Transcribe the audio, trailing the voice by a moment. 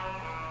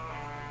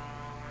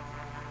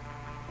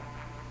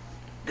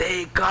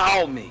They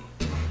call me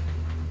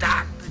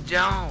Dr.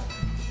 Jones,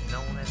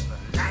 known as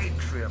the Night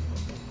Tripper.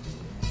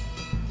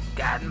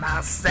 Got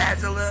my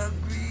satchel of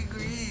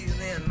grease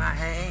in my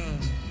hand.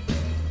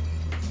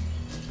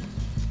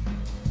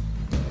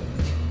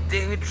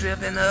 They me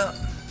tripping up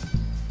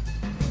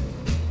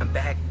and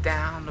back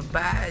down the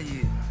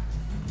bayou.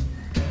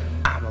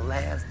 I'm the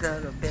last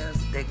of the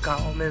best, they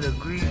call me the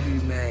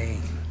Greasy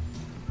Man.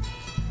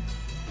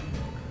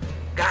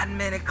 Got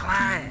many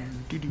clients,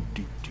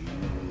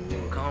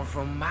 come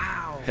from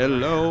miles.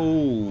 Hello,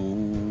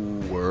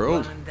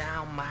 world.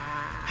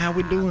 How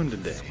we doing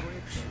today?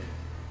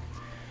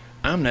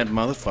 I'm that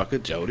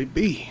motherfucker Jody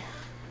B.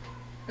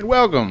 And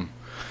welcome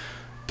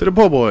to the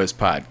Po' Boys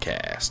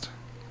Podcast.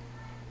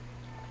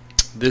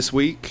 This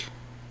week,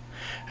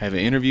 I have an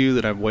interview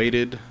that I've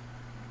waited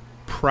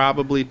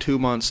probably 2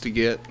 months to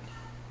get.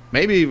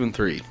 Maybe even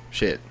 3.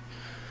 Shit.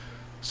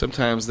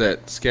 Sometimes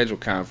that schedule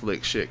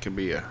conflict shit can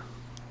be a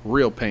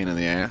real pain in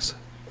the ass.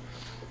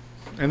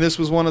 And this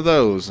was one of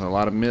those. A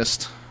lot of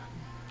missed,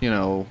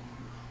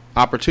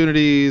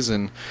 opportunities.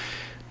 And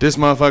this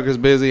motherfucker's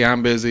busy,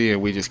 I'm busy. And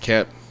we just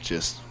kept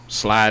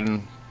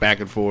sliding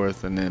back and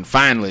forth. And then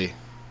finally,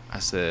 I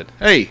said,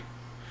 hey,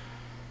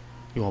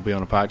 you want to be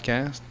on a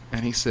podcast?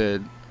 And he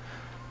said,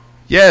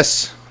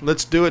 yes,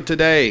 let's do it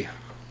today.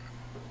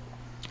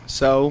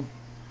 So,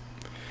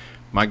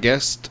 my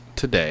guest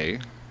today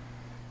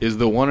is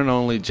the one and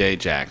only Jay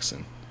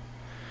Jackson.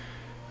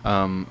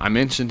 I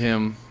mentioned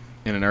him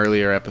in an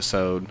earlier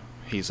episode.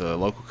 He's a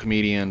local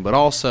comedian, but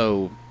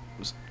also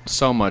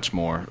so much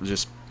more.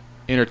 Just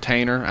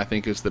entertainer, I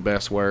think is the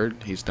best word.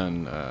 He's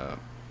done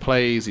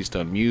plays, he's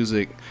done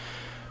music,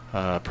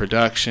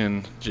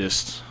 production,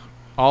 just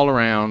all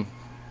around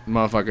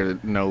motherfucker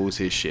that knows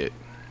his shit.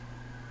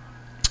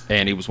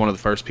 And he was one of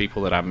the first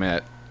people that I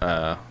met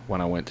when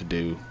I went to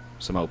do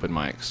some open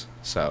mics.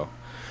 So,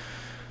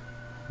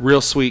 real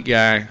sweet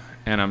guy,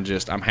 and I'm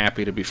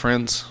happy to be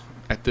friends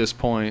at this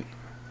point.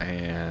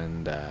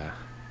 And I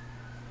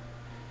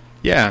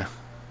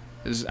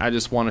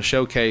just want to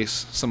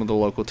showcase some of the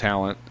local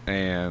talent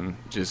and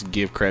just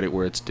give credit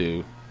where it's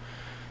due.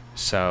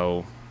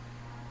 So,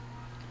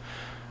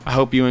 I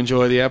hope you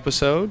enjoy the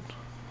episode.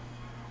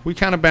 We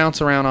kind of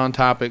bounce around on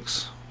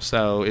topics,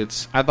 so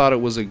I thought it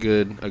was a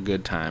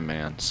good time,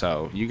 man.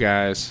 So, you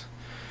guys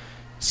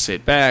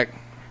sit back,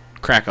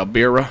 crack a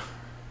beer,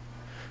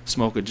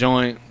 smoke a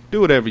joint, do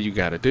whatever you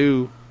gotta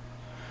do,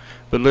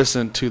 but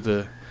listen to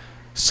the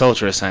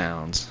sultry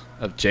sounds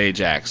of Jay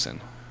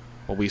Jackson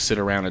while we sit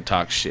around and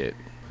talk shit.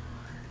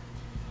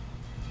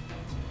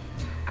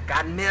 I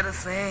got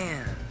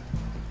medicine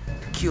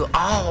to cure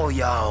all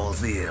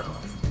y'all's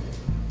ills.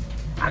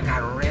 I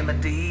got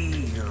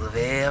remedies of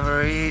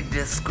every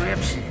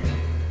description.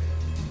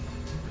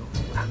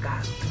 I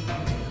got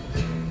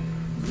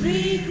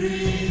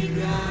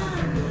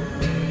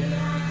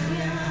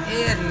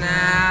it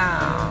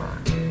now.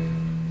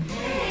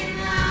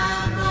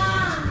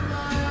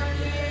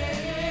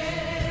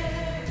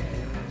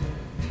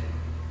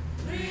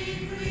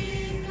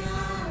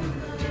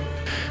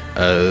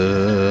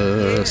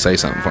 Say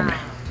something for me.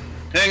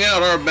 Hang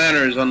out our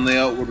banners on the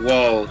outward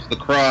walls. The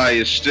cry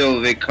is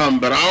still they come,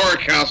 but our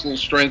castle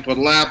strength would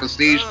laugh a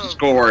siege to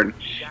scorn.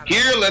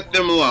 Here let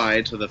them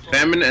lie till the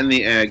famine and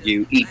the ague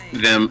eat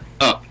them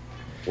up.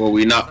 Were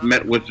we not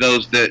met with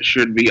those that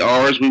should be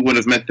ours, we would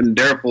have met them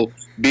dareful,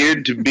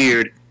 beard to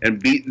beard, and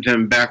beat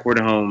them backward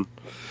home.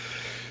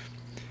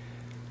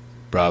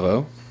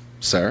 Bravo,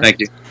 sir. Thank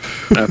you.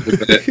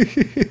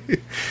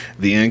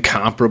 The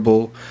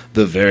incomparable,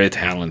 the very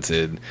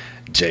talented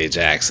Jay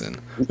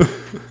Jackson.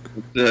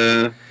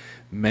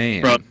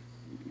 Man.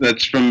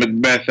 That's from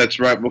Macbeth. That's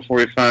right before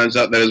he finds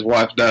out that his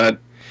wife died.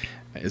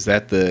 Is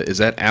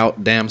that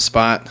out damn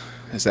spot?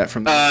 Is that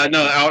from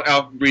no,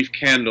 out brief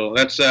candle.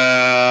 That's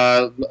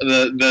the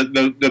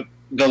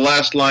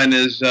last line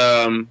is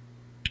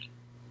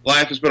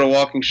life has been a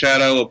walking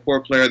shadow, a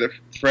poor player that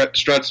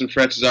struts and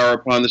frets his hour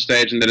upon the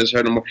stage and then is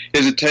heard no more.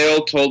 Is a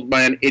tale told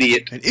by an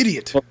idiot. An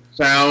idiot.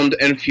 Sound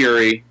and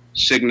fury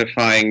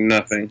signifying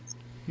nothing.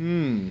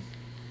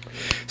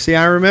 See,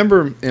 I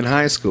remember in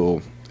high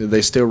school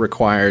they still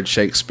required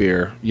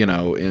Shakespeare,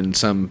 in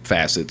some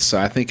facets. So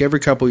I think every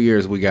couple of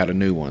years we got a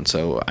new one.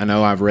 So I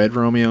know I've read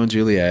Romeo and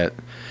Juliet.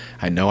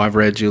 I know I've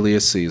read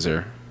Julius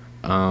Caesar.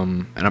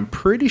 And I'm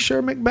pretty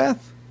sure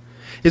Macbeth.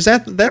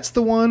 That's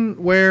the one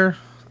where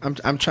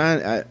I'm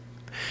trying.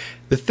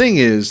 The thing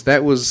is,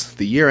 that was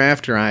the year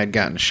after I had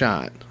gotten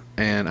shot.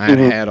 And I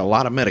had a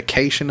lot of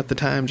medication at the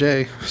time,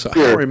 Jay. So I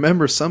don't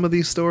remember some of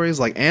these stories,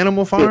 like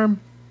Animal Farm.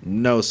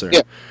 No, sir.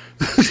 Yeah.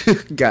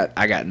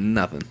 I got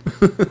nothing.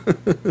 Well,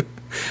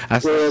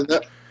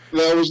 that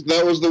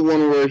was the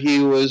one where he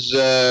was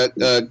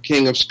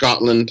king of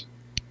Scotland,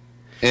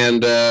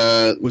 and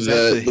was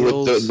that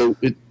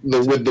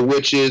with the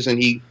witches, and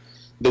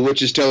the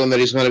witches tell him that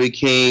he's going to be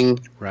king,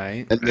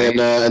 right?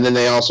 And then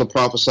they also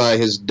prophesy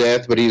his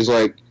death, but he's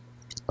like,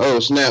 oh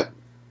snap,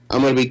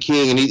 I'm going to be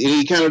king, and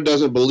he kind of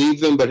doesn't believe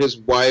them, but his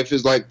wife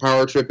is like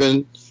power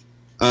tripping,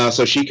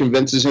 so she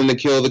convinces him to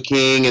kill the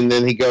king, and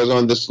then he goes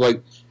on this like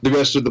the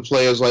rest of the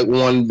play is like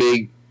one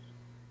big.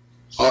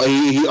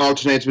 He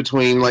alternates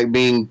between like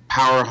being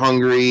power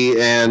hungry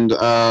and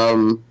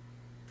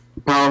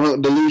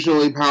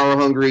delusionally power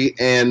hungry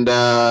and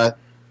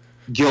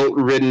guilt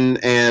ridden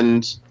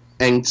and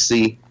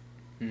angsty.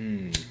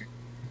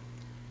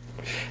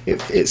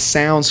 It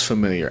sounds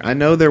familiar. I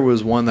know there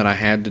was one that I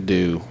had to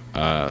do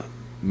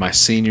my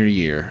senior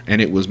year,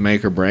 and it was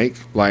make or break.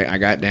 Like, I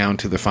got down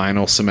to the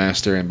final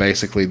semester, and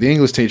basically the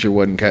English teacher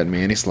wasn't cutting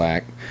me any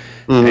slack,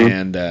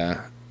 and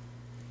I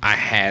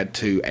had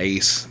to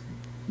ace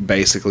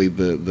basically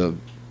the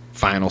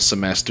final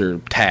semester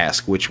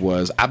task, which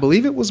was, I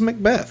believe it was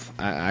Macbeth.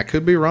 I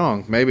could be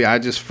wrong. Maybe I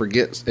just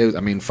forget. It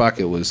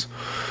was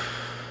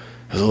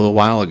a little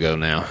while ago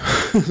now.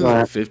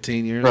 Right.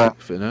 15 years right.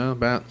 No,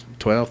 about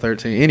 12,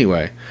 13.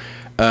 Anyway,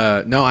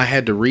 no, I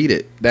had to read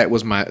it. That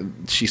was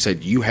she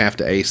said, you have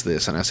to ace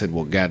this. And I said,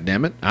 well, God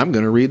damn it, I'm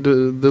going to read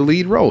the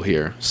lead role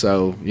here.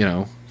 So,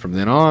 from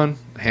then on,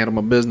 handle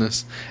my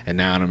business. And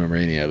now I don't remember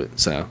any of it.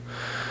 So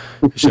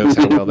it shows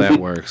how well that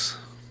works.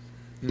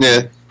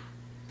 Yeah.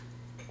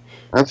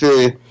 I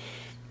feel you.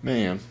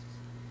 Man.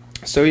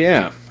 So,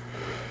 yeah,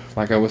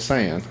 like I was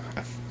saying,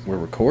 we're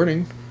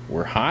recording.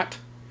 We're hot.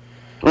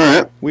 All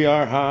right. We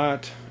are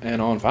hot and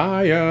on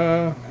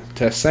fire.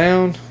 Test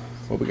sound.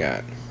 What we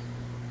got?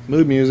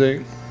 Mood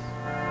music.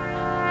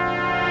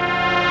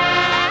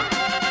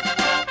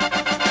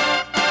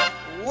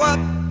 What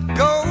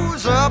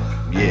goes up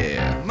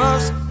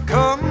must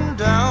come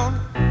down.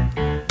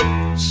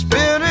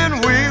 Spinning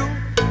wheel,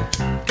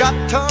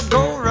 got to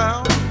go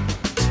round.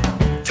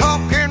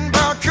 Talking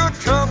about your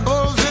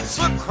troubles, it's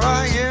a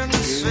crying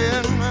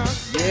sin.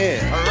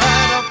 Yeah.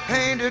 Ride a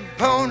painted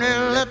pony,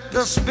 let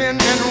the spinning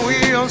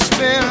wheel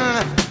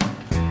spin.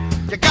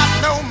 You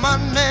got no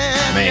money.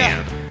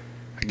 Man,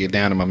 I get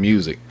down to my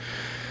music.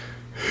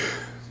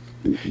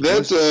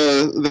 That's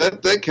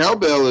that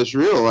cowbell is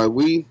real.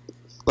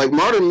 Like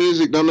modern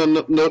music don't know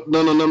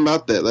nothing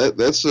about that.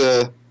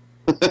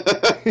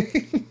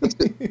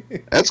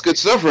 That's good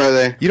stuff right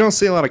there. You don't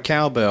see a lot of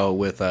cowbell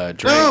with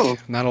Drake. No.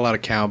 Not a lot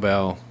of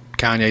cowbell.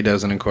 Kanye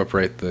doesn't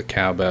incorporate the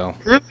cowbell.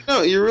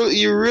 No, you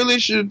really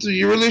should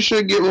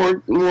get more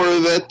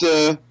of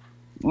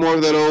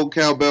that old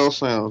cowbell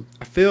sound.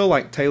 I feel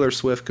like Taylor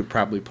Swift could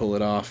probably pull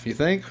it off. You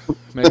think?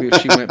 Maybe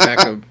if she went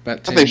back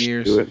about 10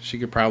 years, she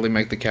could probably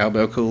make the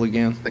cowbell cool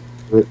again.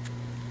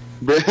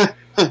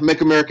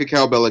 Make America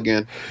cowbell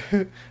again.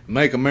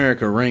 Make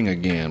America ring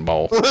again,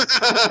 boy.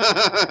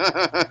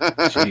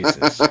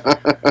 Jesus.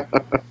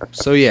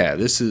 So yeah,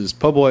 this is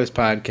Po' Boys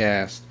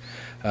Podcast,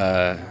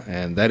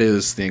 and that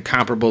is the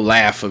incomparable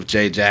laugh of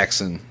Jay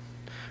Jackson.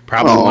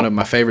 Probably one of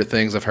my favorite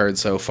things I've heard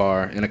so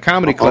far. In a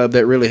comedy club,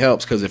 that really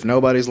helps, because if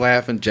nobody's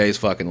laughing, Jay's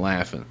fucking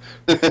laughing.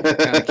 Kind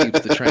of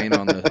keeps the train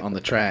on the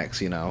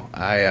tracks,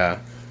 I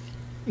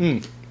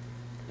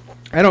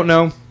don't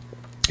know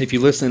if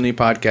you listen to any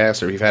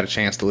podcasts or if you've had a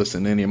chance to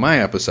listen to any of my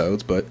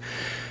episodes, but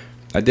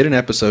I did an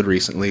episode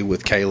recently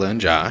with Kayla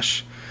and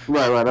Josh.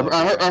 Right.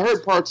 I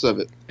heard parts of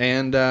it.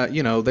 And,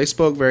 they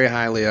spoke very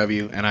highly of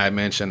you, and I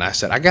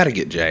said, I got to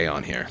get Jay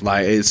on here.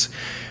 Like,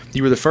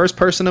 you were the first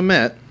person I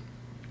met.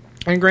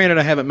 And granted,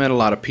 I haven't met a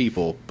lot of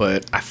people,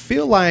 but I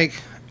feel like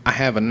I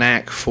have a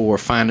knack for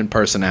finding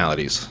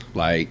personalities.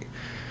 Like,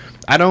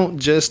 I don't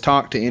just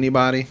talk to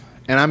anybody,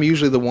 and I'm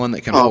usually the one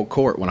that can hold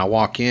court. When I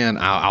walk in,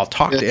 I'll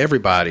talk to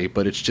everybody,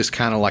 but it's just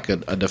kind of like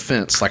a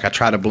defense. Like, I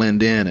try to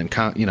blend in and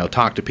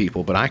talk to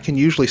people, but I can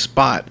usually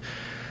spot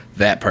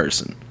that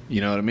person.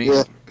 You know what I mean?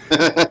 Yeah.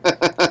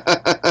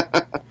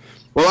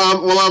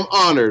 Well, I'm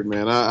honored,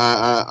 man.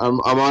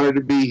 I'm honored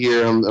to be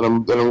here, and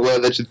I'm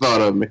glad that you thought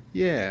of me.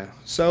 Yeah.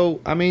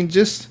 So, I mean,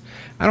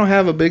 I don't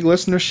have a big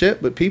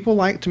listenership, but people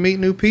like to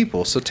meet new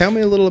people. So, tell me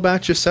a little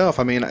about yourself.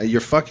 I mean,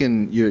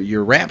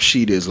 your rap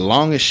sheet is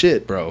long as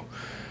shit, bro.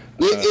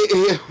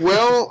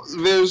 Well,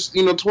 there's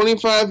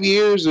 25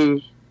 years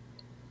of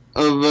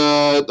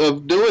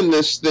doing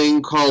this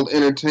thing called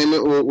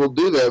entertainment. Will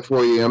do that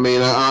for you. I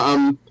mean,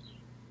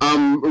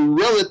 I'm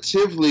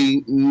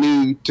relatively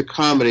new to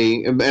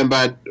comedy, and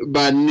by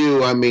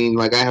new I mean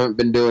like I haven't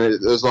been doing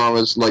it as long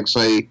as, like,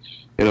 say,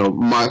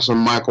 some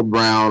Michael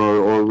Brown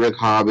or Rick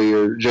Hobby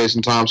or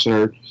Jason Thompson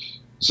or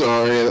some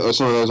of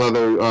those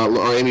other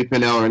or Amy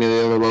Pinnell or any of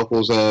the other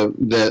locals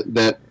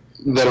that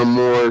are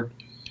more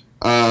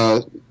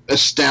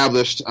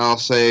established, I'll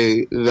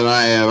say, than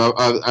I am.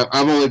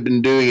 I've only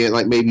been doing it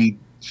like maybe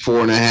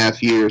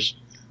 4.5 years,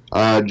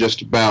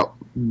 just about.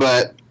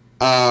 But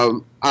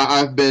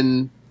I've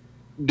been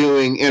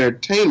doing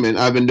entertainment.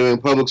 I've been doing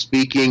public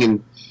speaking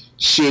and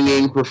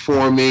singing,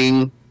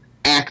 performing,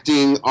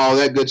 acting, all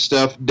that good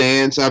stuff,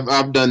 dance.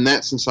 I've done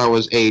that since I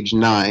was age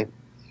 9.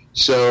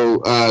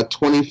 So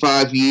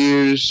 25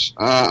 years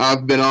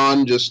I've been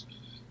on, just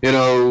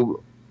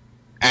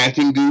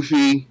acting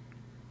goofy,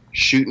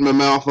 shooting my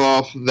mouth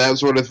off, that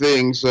sort of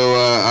thing. So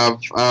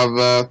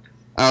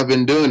I've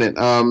been doing it.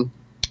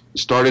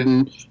 Started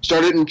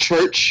in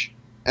church,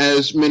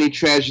 as many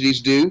tragedies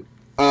do.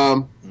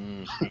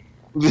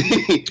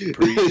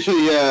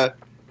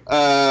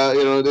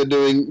 They're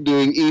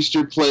doing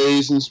Easter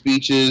plays and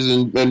speeches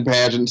and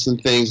pageants and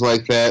things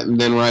like that. And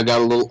then when I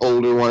got a little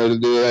older, wanted to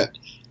do that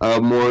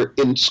more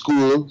in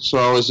school. So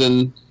I was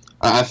in,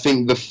 I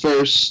think the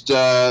first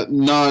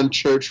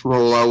non-church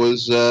role. I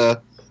was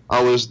the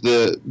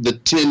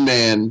Tin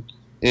Man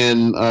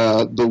in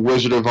The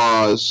Wizard of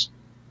Oz,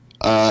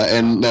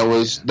 and that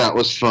was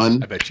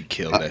fun. I bet you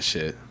killed that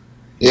shit.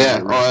 Yeah,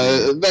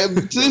 to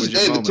this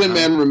day, the Tin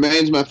Man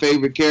remains my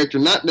favorite character.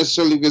 Not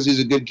necessarily because he's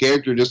a good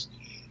character, just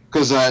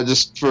because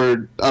just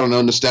for, I don't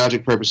know,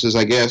 nostalgic purposes,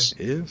 I guess.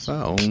 If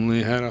I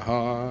only had a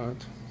heart.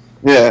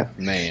 Yeah,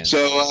 man. So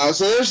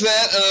there's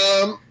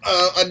that.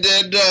 I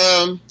did,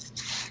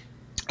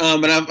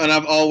 and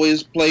I've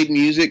always played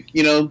music.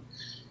 Was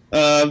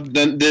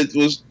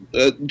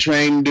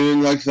trained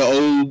doing like the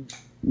old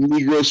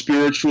Negro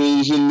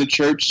spirituals in the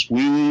church,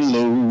 swing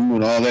low,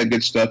 and all that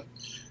good stuff.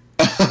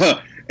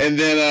 And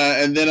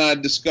then I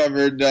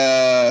discovered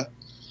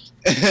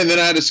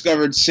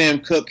Sam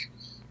Cooke,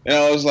 and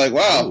I was like,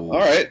 wow, all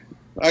right,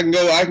 I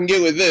can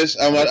get with this.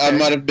 I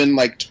might have been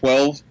like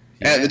 12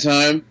 at the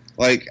time.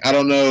 Like, I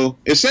don't know,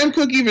 is Sam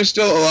Cooke even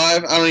still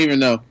alive? I don't even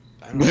know.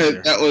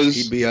 But that was,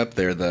 he'd be up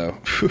there though.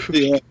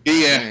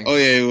 yeah. Oh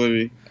yeah, he would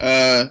be.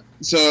 But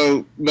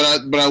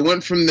I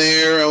went from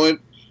there.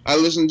 I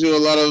listened to a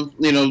lot of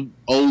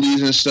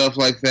oldies and stuff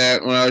like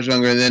that when I was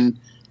younger, and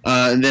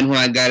then when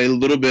I got a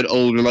little bit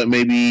older, like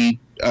maybe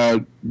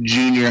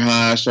junior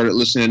high, I started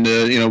listening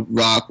to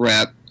rock,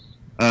 rap,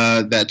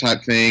 that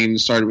type thing.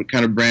 Started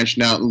kind of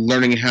branching out and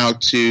learning how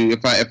to.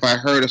 If I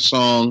heard a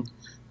song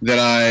that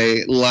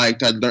I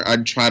liked,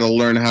 I'd try to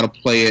learn how to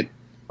play it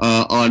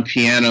on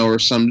piano or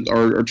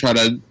try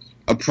to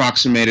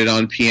approximate it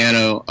on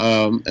piano.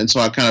 And so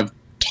I kind of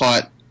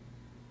taught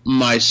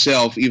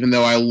myself, even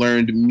though I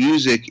learned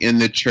music in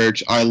the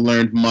church, I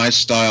learned my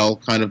style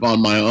kind of on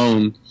my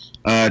own,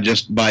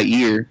 just by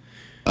ear.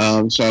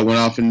 So I went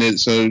off and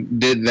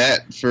did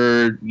that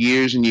for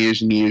years and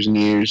years and years and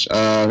years.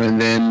 And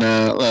then,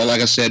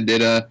 like I said,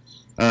 did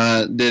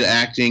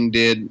acting,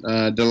 did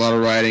a lot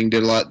of writing,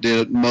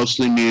 did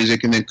mostly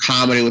music, and then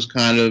comedy was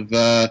kind of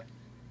the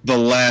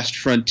last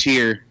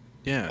frontier.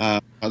 Yeah.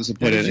 How to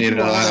put it?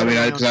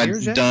 Because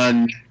I'd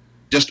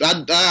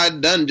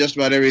done just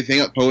about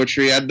everything.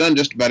 Poetry, I'd done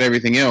just about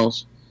everything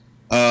else.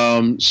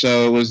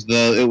 So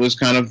it was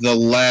kind of the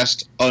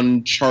last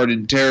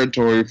uncharted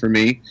territory for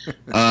me.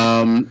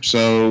 When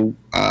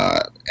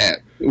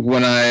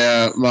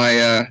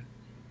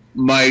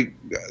my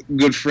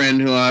good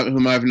friend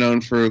whom I've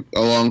known for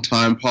a long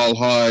time, Paul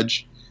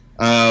Hodge,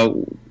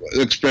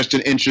 expressed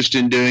an interest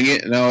in doing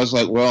it, and I was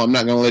like, well, I'm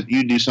not going to let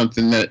you do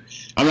something that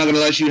I'm not going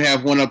to let you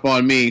have one up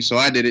on me. So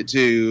I did it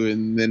too,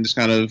 and then just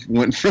kind of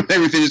went from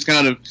everything just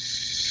kind of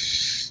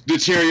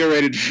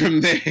deteriorated from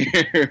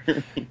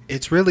there.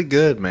 It's really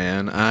good,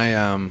 man.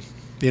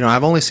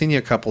 I've only seen you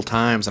a couple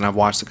times, and I've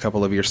watched a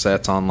couple of your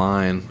sets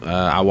online.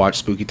 I watched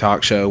Spooky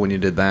Talk Show when you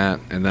did that,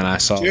 and then I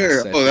saw.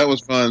 Sure. Oh, that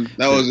was fun.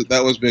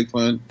 That was big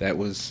fun.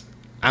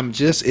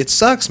 It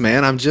sucks,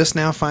 man. I'm just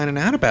now finding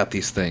out about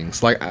these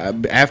things. Like,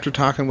 after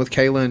talking with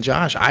Kayla and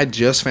Josh, I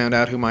just found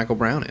out who Michael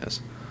Brown is.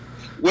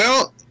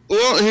 Well,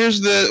 here's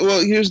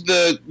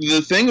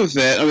the thing with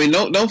that. I mean,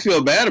 don't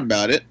feel bad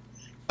about it,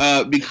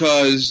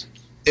 because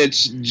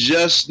it's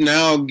just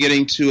now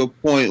getting to a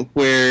point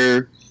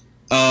where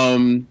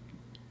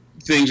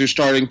things are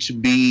starting to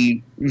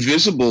be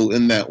visible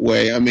in that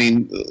way. I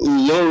mean,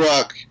 Little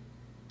Rock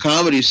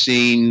comedy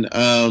scene.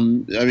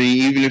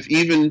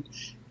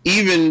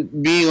 Even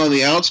being on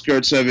the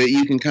outskirts of it,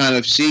 you can kind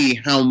of see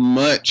how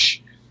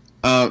much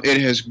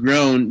it has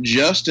grown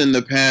just in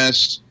the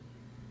past,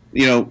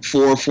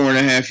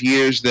 4.5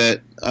 years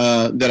that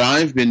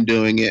I've been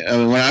doing it. I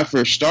mean, when I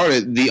first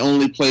started, the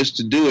only place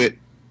to do it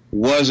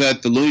was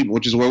at the Looney,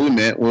 which is where we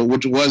met,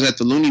 which was at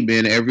the Looney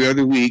Bin every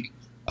other week.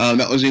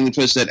 That was the only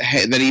place that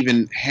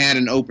even had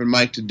an open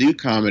mic to do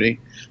comedy.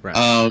 Right,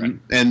 right.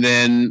 And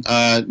then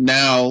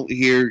now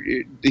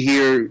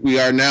here we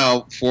are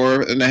now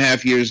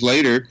 4.5 years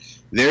later.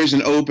 There's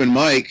an open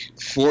mic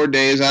 4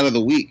 days out of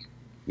the week.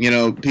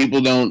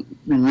 People don't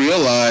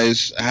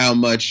realize how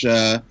much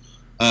Little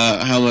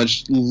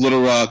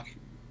Rock,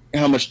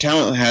 how much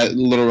talent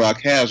Little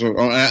Rock has. Or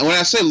when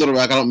I say Little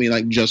Rock, I don't mean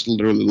like just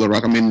literally Little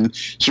Rock. I mean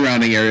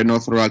surrounding area,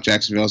 North Little Rock,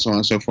 Jacksonville, so on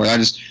and so forth. I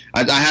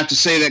have to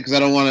say that because I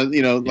don't want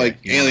to,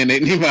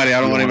 alienate anybody.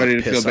 I don't want anybody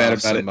to feel bad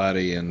about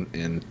somebody in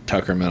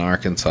Tuckerman,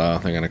 Arkansas.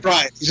 They're gonna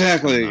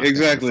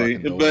exactly.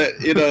 But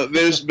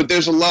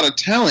there's a lot of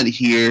talent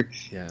here,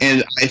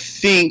 and I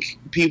think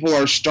people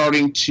are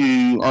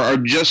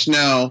just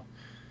now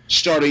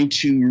starting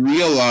to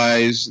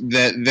realize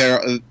that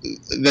there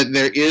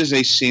is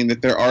a scene,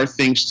 that there are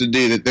things to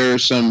do, that there are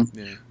some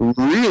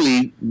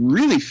really,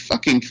 really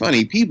fucking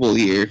funny people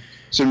here,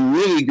 some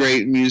really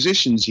great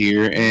musicians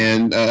here,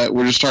 and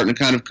we're just starting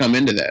to kind of come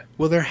into that.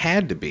 Well, there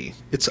had to be.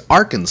 It's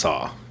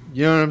Arkansas.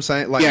 You know what I'm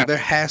saying? Like, there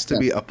has to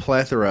be a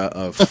plethora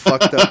of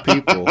fucked up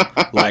people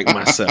like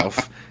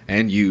myself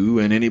and you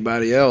and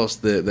anybody else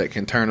that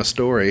can turn a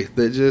story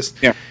that just...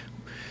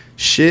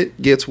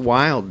 shit gets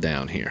wild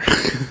down here.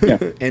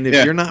 And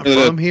if you're not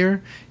from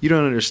here, you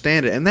don't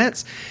understand it. And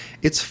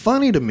it's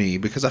funny to me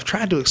because I've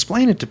tried to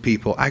explain it to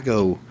people. I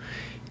go,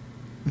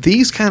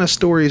 these kind of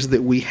stories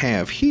that we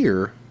have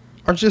here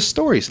are just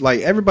stories.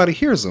 Like, everybody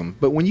hears them.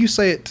 But when you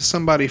say it to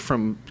somebody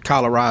from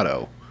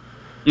Colorado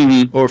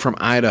or from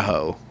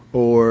Idaho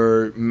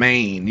or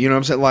Maine, you know what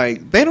I'm saying?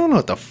 Like, they don't know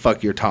what the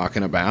fuck you're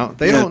talking about.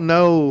 They don't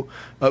know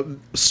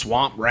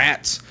swamp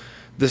rats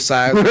the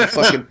size of a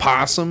fucking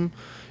possum.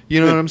 You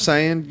know what I'm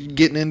saying?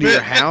 Getting into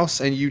your house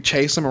and you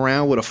chase them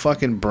around with a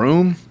fucking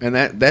broom, and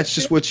that's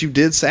just what you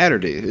did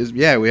Saturday.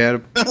 We had a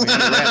rat in the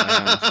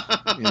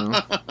house. You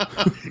know?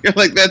 You're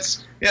like,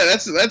 that's I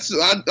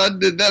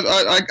did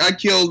that. I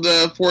killed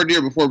 4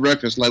 deer before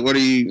breakfast. Like, what are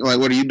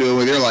you doing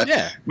with your life?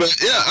 Yeah, but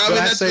yeah, I mean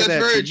that's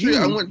very true.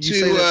 I went to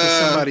say that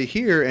to somebody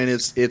here, and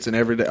it's an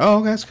everyday.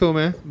 Oh, that's cool,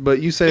 man. But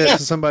you say that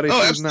to somebody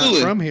who's not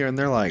from here, and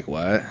they're like,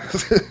 what?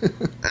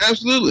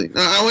 Absolutely.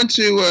 I went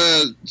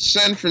to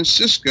San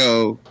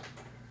Francisco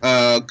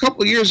a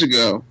couple of years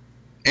ago,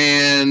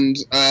 and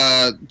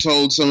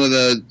told some of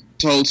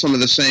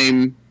the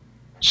same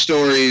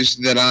stories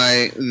that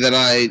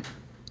I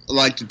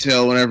like to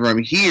tell whenever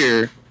I'm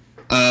here.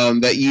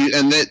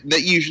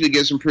 That usually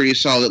gets some pretty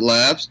solid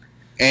laughs.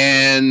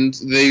 And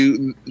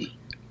it's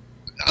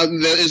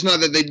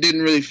not that they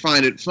didn't really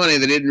find it funny.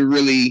 They haven't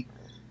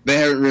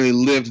really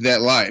lived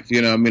that life,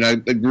 you know. I mean, I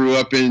grew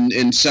up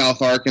in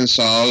South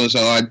Arkansas, and so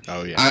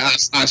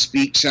I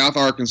speak South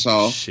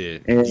Arkansas.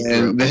 Shit.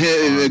 And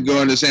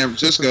going to San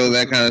Francisco,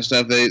 that kind of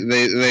stuff.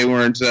 They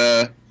weren't.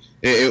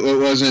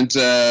 It wasn't.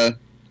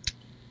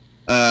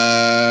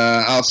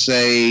 I'll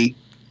say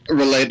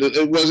related.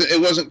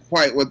 It wasn't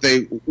quite what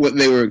they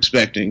were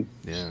expecting.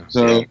 Yeah.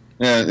 So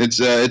yeah,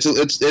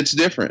 it's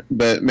different.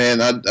 But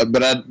man, I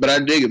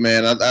dig it,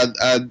 man.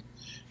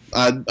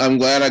 I'm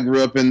glad I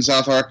grew up in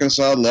South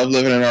Arkansas. Love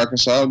living in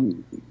Arkansas.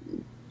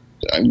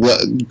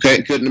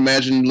 Couldn't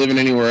imagine living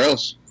anywhere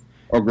else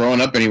or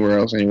growing up anywhere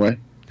else anyway.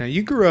 Now,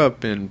 you grew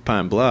up in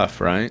Pine Bluff,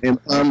 right? In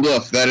Pine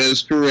Bluff, that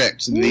is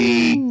correct.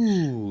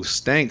 Ooh,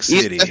 Stank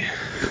City.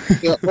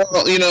 Yeah,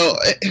 well, you know,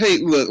 hey,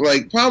 look,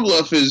 like Pine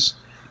Bluff is,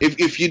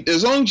 if you,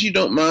 as long as you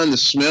don't mind the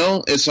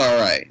smell, it's all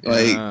right.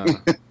 Like,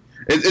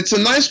 it's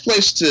a nice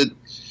place to.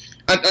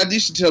 I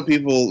used to tell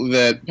people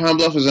that Pine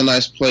Bluff is a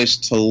nice place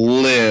to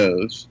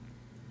live.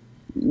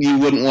 You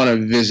wouldn't want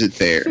to visit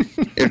there,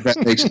 if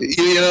that makes sense.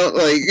 You know,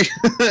 like,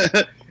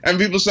 and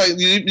people say,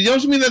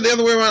 "Don't you mean that the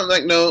other way around?"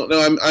 Like, no,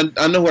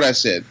 I know what I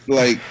said.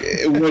 Like,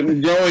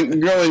 when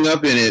growing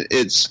up in it,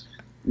 it's,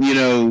 you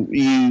know,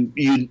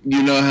 you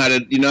know how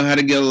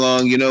to get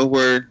along. You know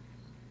where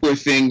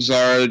things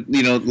are.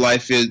 You know,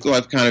 life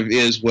kind of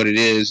is what it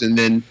is, and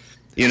then.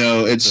 You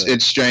know,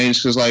 it's strange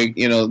because, like,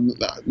 you know,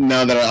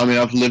 now that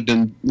I've lived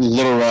in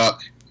Little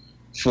Rock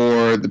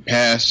for the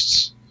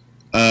past,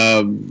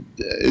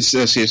 it's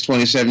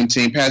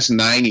 2017, past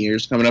 9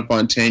 years, coming up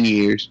on 10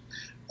 years.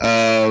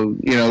 You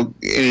know,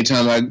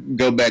 anytime I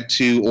go back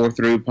to or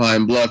through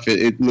Pine Bluff,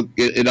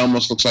 it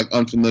almost looks like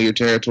unfamiliar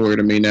territory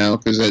to me now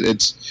because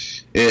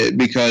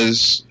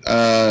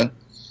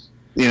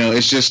you know,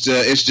 it's just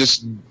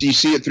you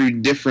see it through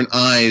different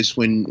eyes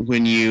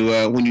when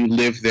you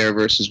live there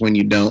versus when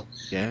you don't.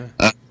 Yeah.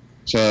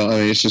 So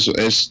I mean,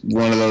 it's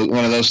one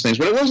of those things.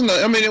 But it wasn't.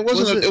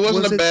 It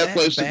wasn't a bad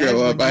place to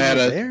grow up. I had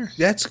there?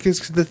 That's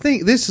because the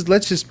thing.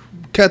 Let's just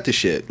cut the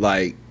shit.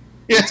 Like,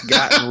 it's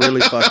gotten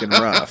really fucking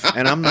rough,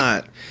 and I'm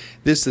not.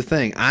 This is the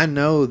thing. I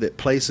know that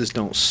places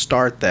don't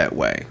start that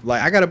way.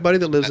 Like, I got a buddy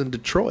that lives in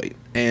Detroit,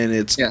 and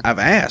I've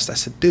asked. I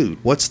said, dude,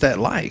 what's that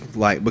like?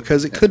 Like,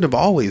 because it couldn't have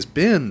always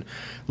been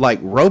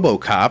like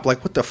RoboCop.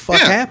 Like, what the fuck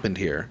happened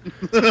here?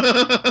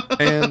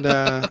 And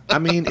I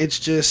mean, it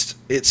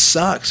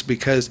sucks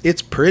because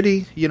it's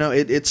pretty. You know,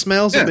 it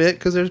smells a bit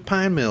because there's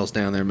pine mills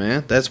down there,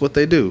 man. That's what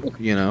they do.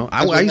 You know,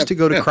 I used to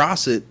go to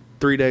CrossFit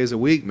 3 days a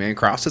week, man.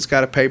 CrossFit's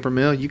got a paper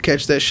mill. You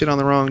catch that shit on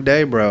the wrong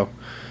day, bro.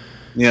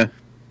 Yeah.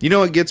 You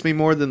know what gets me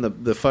more than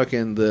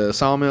the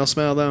sawmill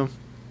smell, though?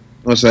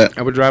 What's that?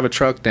 I would drive a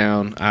truck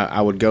down.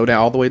 I would go down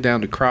all the way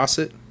down to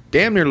Crossett,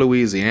 damn near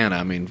Louisiana.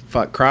 I mean,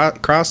 fuck,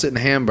 Crossett and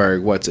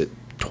Hamburg, what's it,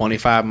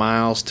 25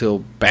 miles till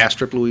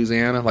Bastrop,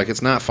 Louisiana? Like,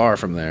 it's not far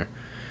from there.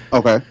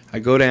 Okay. I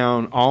go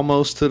down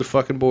almost to the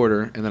fucking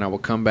border, and then I will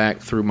come back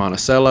through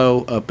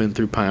Monticello, up and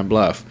through Pine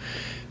Bluff.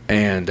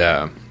 And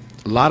a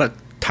lot of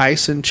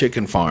Tyson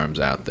chicken farms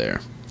out there.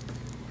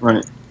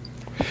 Right.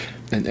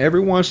 And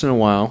every once in a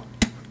while,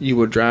 you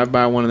would drive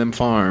by one of them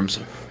farms,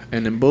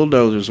 and then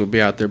bulldozers would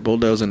be out there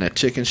bulldozing that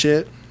chicken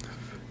shit.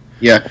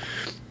 Yeah.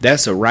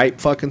 That's a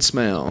right fucking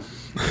smell.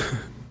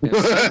 And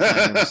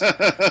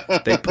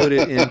sometimes they put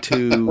it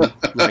into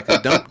like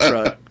a dump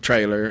truck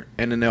trailer,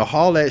 and then they'll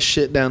haul that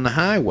shit down the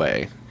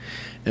highway.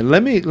 And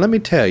let me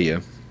tell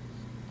you,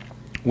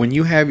 when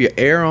you have your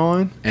air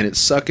on and it's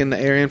sucking the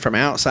air in from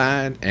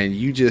outside, and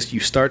you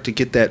start to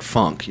get that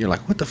funk, you're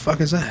like, what the fuck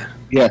is that?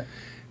 Yeah.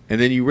 And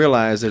then you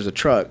realize there's a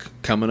truck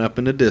coming up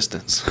in the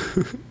distance,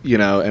 you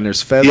know, and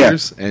there's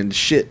feathers and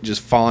shit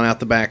just falling out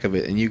the back of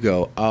it. And you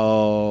go,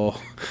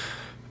 oh,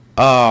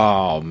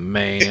 Oh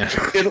man.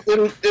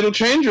 It'll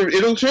change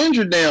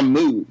your damn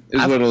mood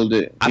is what it'll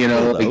do. You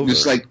know, like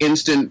just like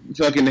instant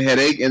fucking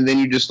headache, and then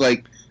you just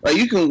like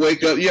you can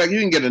wake up, you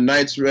can get a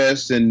night's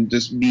rest and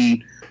just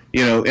be,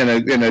 you know, in a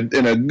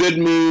good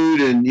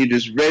mood, and you're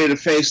just ready to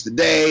face the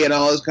day and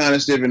all this kind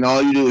of stuff, and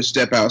all you do is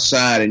step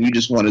outside and you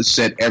just want to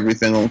set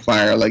everything on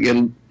fire. Like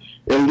it'll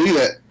do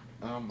that.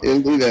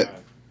 It'll do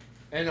that.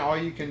 And all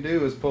you can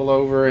do is pull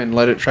over and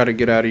let it try to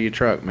get out of your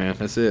truck, man.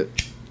 That's it.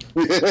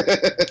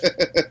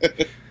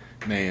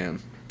 Man.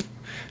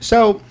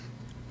 So,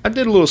 I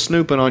did a little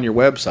snooping on your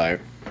website,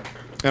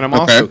 and I'm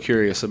also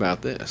curious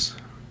about this.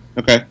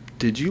 Okay.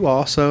 Did you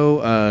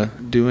also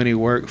do any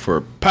work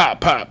for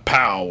Pop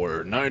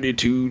Power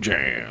 92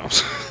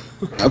 Jams?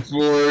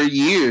 For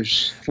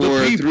years.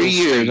 For 3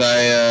 years.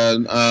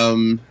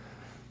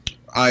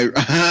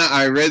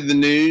 I read the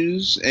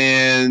news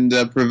and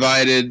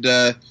provided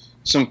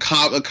some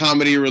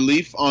comedy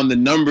relief on the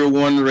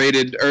 #1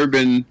 rated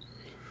urban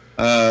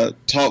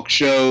talk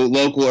show,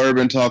 local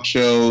urban talk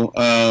show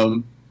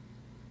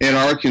in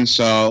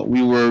Arkansas.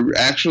 We were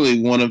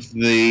actually one of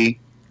the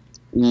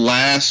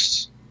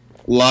last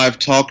live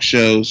talk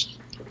shows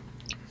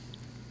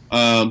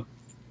in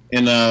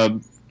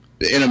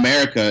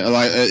America,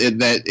 like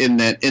in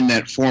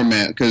that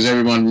format, because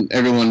everyone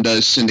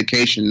does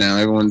syndication now.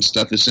 Everyone's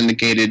stuff is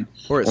syndicated,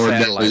 or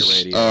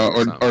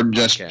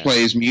just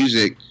plays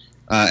music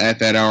at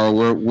that hour.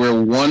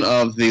 We're one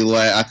of the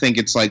I think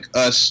it's like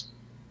us,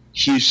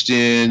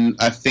 Houston.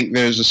 I think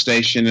there's a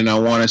station, and I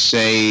want to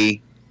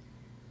say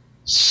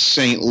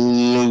St.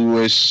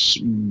 Louis,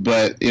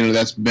 but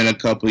that's been a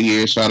couple of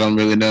years, so I don't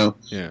really know.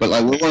 Yeah. But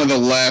like we're one of the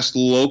last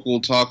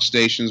local talk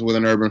stations with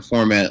an urban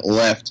format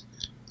left,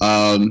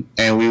 and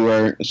we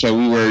were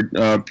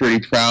pretty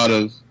proud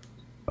of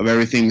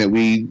everything that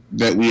we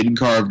had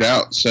carved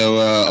out. So,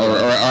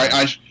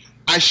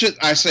 I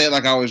say it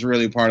like I was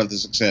really part of the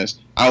success.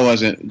 I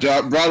wasn't.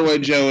 Broadway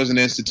Joe is an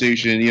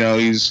institution.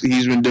 He's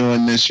been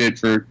doing this shit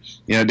for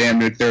damn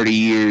near 30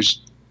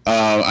 years.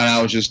 And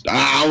I was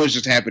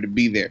just happy to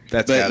be there.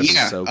 That's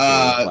so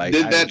cool.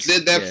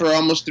 Did that for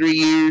almost 3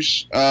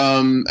 years.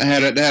 I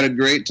had a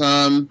great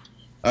time.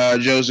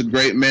 Joe's a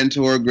great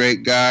mentor,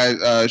 great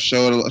guy.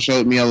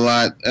 Showed me a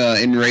lot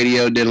in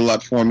radio. Did a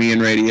lot for me in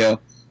radio.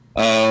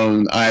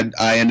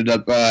 I ended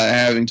up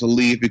having to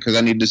leave because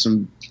I needed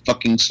some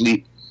fucking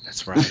sleep.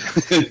 That's right.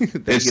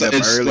 It's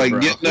early, like bro.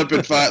 getting up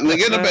at 5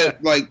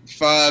 like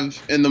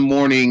 5 in the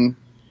morning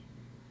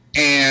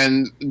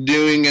and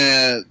doing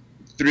a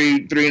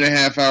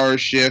 3.5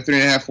 shift,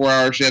 4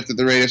 hour shift at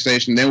the radio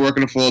station, then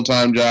working a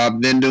full-time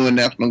job, then doing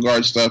National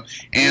Guard stuff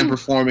and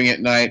performing at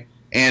night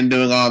and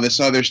doing all this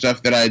other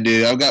stuff that I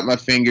do. I've got my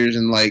fingers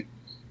in like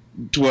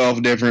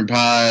 12 different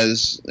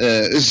pies,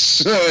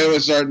 so it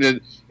was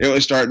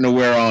starting to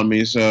wear on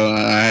me. So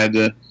I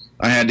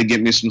had to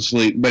get me some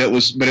sleep, but it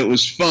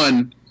was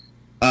fun.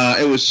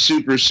 It was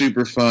super,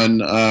 super fun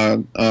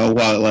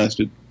while it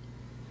lasted.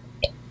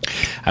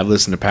 I've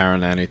listened to Power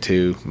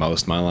 92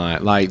 most of my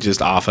life. Like,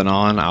 just off and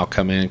on, I'll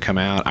come in, come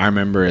out. I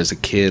remember as a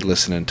kid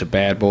listening to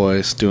Bad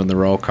Boys, doing the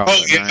roll call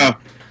at night.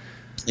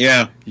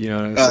 Yeah. You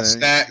know what I'm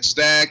saying?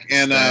 Stack,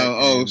 and who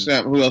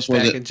else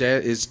was it?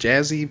 Is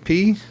Jazzy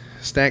P?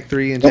 Stack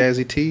 3 and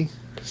Jazzy T?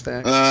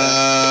 Stack?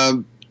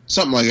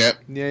 Something like that.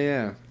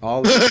 Yeah.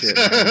 All that shit.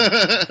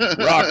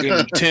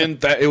 Rocking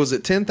 10,000. It was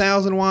at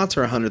 10,000 watts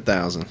or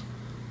 100,000?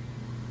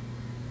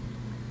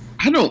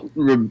 I don't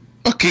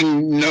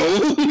fucking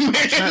know, man.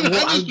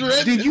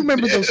 Dude, you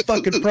remember those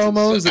fucking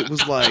promos? It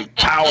was like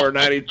Power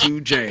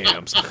 92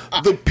 Jams,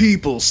 the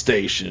People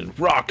Station,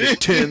 rocking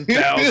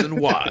 10,000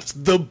 watts,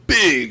 the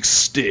Big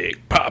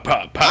Stick,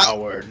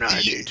 Power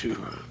 92.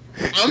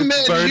 I'm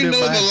mad you know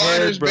the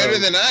liners better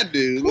than I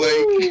do.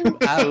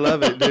 Like, I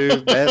love it,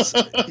 dude.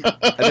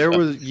 There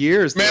was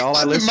years that all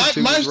I listened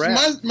to was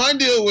rap. My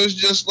deal was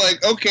just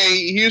like,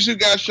 okay, here's who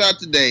got shot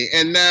today,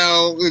 and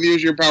now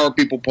here's your Power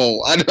People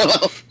poll. I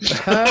know.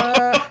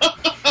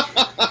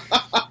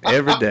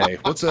 Every day.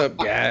 What's up,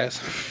 guys?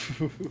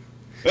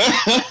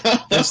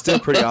 That's still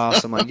pretty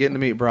awesome. Like, getting to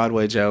meet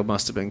Broadway Joe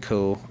must have been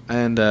cool.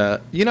 And I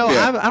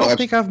don't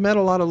think I've met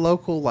a lot of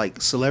local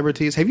like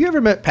celebrities. Have you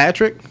ever met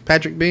Patrick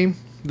Beam?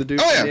 The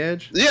dude from The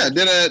Edge? Yeah,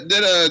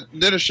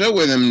 did a show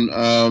with him.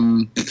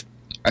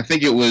 I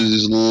think it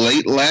was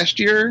late last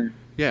year.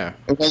 Yeah.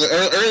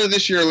 Early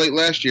this year or late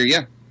last year,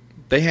 yeah.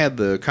 They had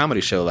the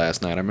comedy show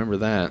last night. I remember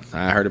that.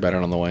 I heard about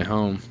it on the way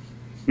home.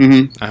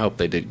 Mm-hmm. I hope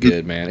they did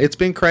good, man. It's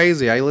been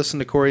crazy. I listened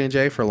to Corey and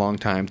Jay for a long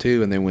time,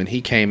 too. And then when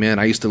he came in,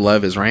 I used to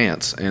love his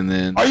rants. And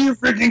then, are you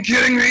freaking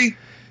kidding me?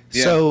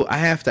 So I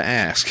have to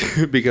ask,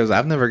 because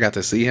I've never got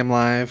to see him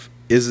live.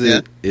 Is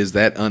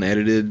that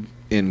unedited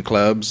in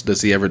clubs?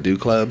 Does he ever do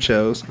club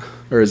shows,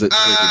 or is it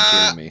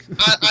freaking kidding me?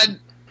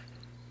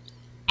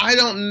 I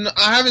don't know.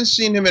 I haven't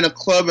seen him in a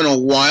club in a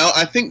while.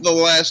 I think the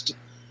last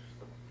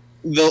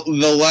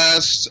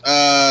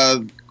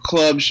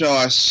club show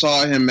I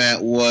saw him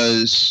at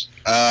was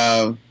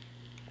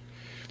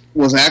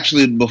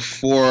actually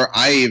before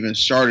I even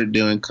started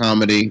doing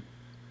comedy.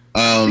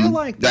 I feel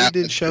like they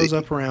did shows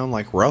up around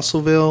like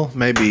Russellville,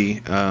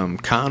 maybe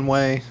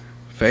Conway,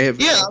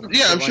 Fayetteville.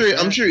 Yeah,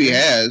 I'm sure he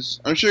has.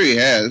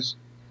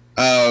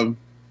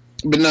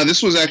 But no,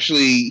 this was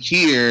actually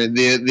here.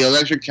 The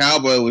Electric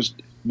Cowboy was,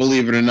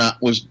 believe it or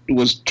not, was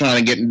trying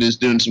to get into this,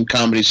 doing some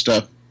comedy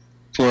stuff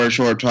for a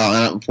short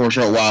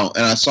while,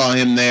 and I saw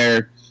him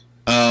there.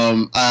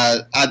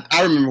 I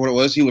remember what it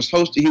was. He was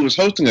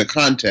hosting a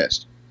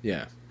contest.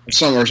 Yeah.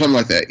 Or something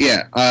like that.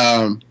 Yeah.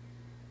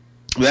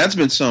 That's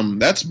been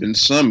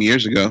some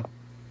years ago.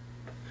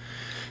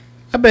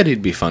 I bet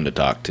he'd be fun to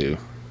talk to.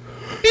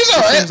 He's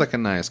all right. Seems like a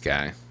nice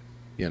guy.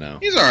 You know,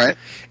 he's all right.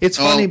 It's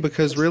funny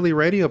because really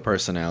radio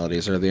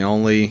personalities are the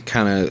only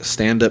kind of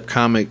stand-up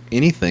comic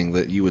anything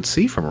that you would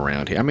see from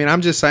around here. I mean,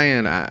 I'm just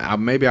saying,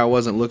 maybe I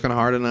wasn't looking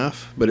hard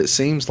enough, but it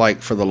seems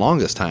like for the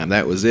longest time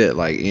that was it.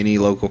 Like any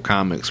local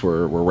comics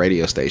were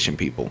radio station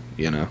people.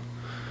 You know,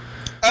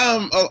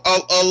 a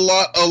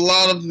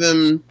lot of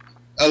them,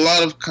 a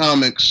lot of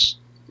comics,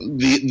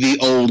 the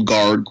old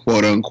guard,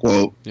 quote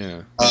unquote.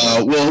 Yeah.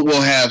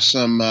 We'll have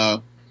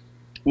some.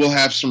 We'll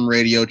have some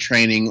radio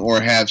training or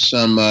have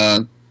some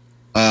that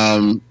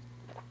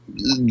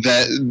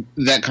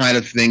kind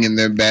of thing in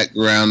their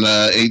background.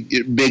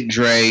 Big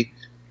Dre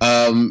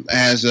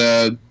has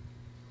I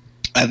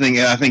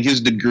think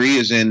his degree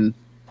is in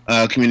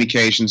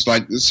communications,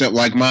 like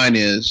mine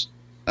is.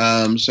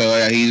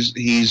 So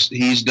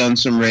he's done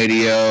some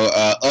radio.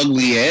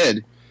 Ugly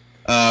Ed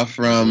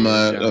from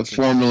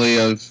formerly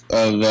of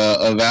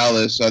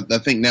Alice. I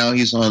think now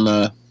he's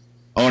on.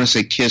 I want to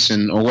say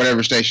Kissin' or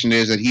whatever station it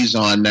is that he's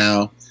on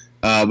now,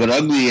 but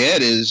Ugly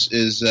Ed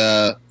has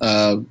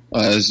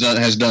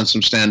done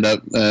some stand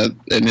up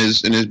in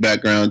his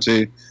background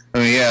too. I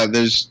mean, yeah,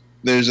 there's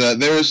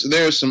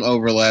some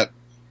overlap.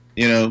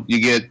 You know,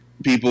 you get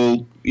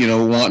people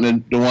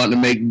wanting to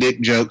make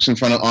dick jokes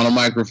on a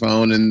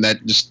microphone, and that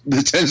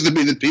tends to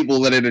be the people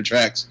that it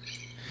attracts.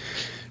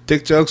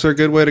 Dick jokes are a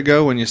good way to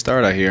go when you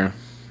start, I hear.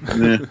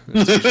 Yeah.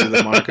 It's usually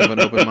the mark of an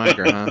open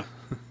micer, huh?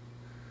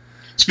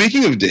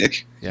 Speaking of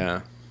dick.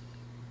 Yeah.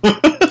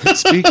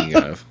 Speaking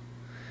of.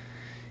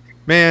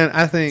 Man,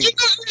 I think...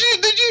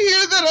 Did you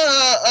hear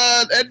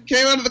that Ed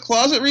came out of the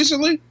closet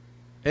recently?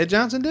 Ed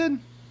Johnson did?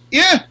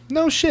 Yeah.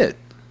 No shit.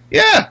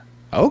 Yeah.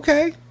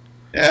 Okay.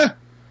 Yeah.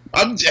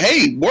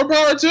 Hey, more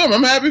power to him.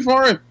 I'm happy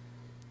for him.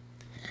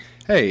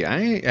 Hey,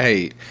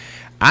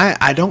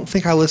 I don't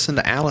think I listened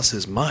to Alice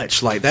as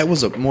much. Like, that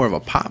was more of a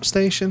pop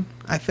station,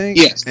 I think.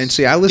 Yes. And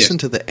see, I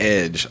listened to The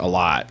Edge a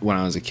lot when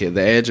I was a kid.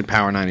 The Edge and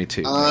Power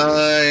 92.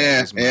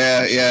 Yeah,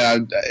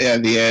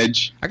 The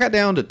Edge. I got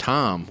down to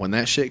Tom when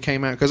that shit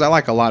came out, because I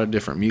like a lot of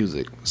different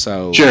music.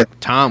 So, sure.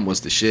 Tom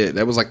was the shit.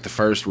 That was like the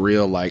first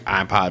real, like,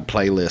 iPod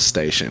playlist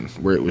station,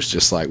 where it was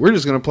just like, we're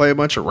just going to play a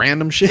bunch of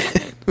random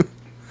shit.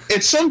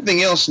 It's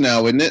something else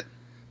now, isn't it?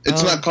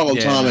 It's not called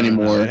Tom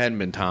anymore. No, it hadn't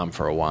been Tom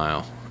for a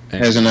while.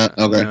 Hasn't it?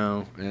 Okay.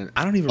 No, and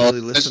I don't even really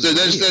listen.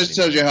 That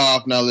tells you how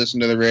often I listen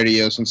to the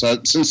radio since I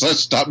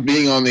stopped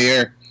being on the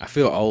air. I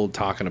feel old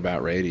talking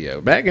about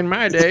radio. Back in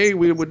my day,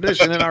 we would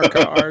listen in our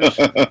cars.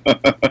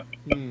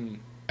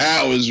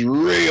 That was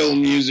real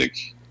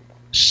music,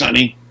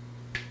 Sonny.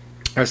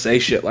 I say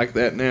shit like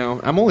that now.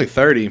 I'm only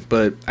 30,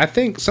 but I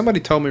think somebody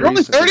told me You're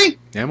recently. only 30?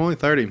 Yeah, I'm only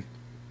 30.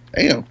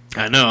 Damn.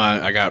 I know.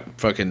 I got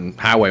fucking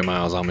highway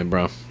miles on me,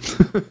 bro.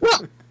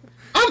 Well,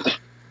 I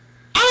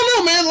don't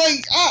know, man.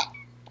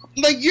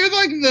 Like you're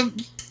like the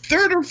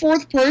third or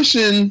fourth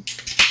person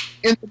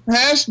in the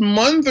past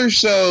month or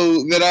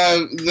so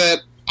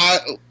that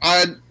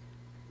I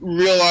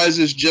realize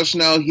is just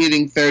now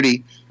hitting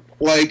 30.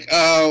 Like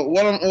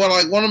one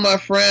of my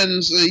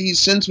friends, he's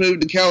since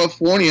moved to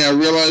California. I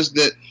realized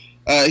that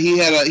he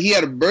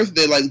had a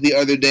birthday like the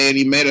other day, and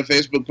he made a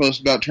Facebook post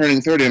about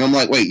turning 30. And I'm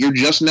like, wait, you're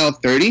just now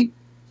 30?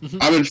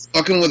 I've been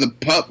fucking with a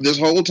pup this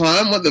whole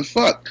time. What the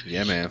fuck?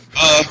 Yeah, man.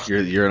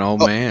 You're an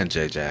old man,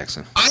 Jay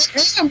Jackson. I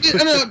am.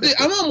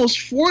 I'm almost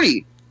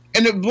 40,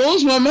 and it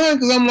blows my mind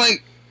because I'm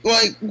like,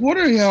 what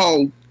are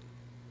y'all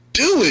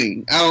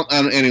doing? I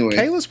don't. Anyway,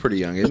 Kayla's pretty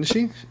young, isn't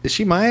she? Is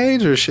she my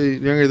age or is she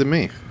younger than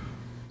me?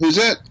 Who's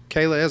that?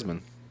 Kayla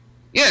Esmond.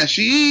 Yeah,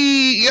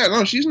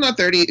 she's not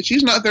 30.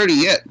 She's not 30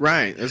 yet.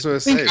 Right, that's what I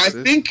say.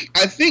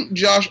 I think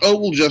Josh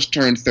Ogle just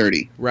turned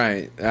 30.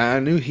 Right,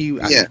 I knew he.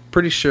 Yeah. I'm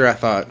pretty sure I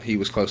thought he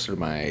was closer to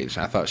my age.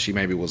 I thought she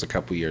maybe was a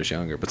couple years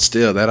younger, but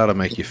still, that ought to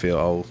make you feel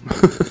old.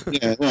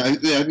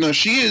 No,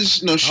 she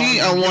is. No, she.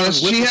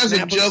 She has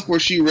a joke where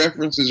she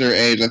references her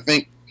age. I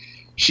think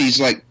she's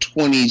like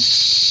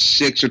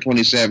 26 or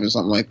 27,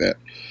 something like that.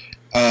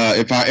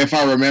 If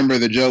I remember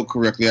the joke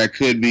correctly, I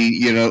could be,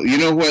 you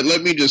know what?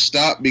 Let me just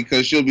stop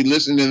because she'll be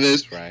listening to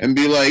this and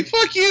be like,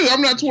 "Fuck you! I'm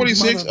not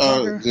 26." And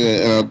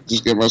I'll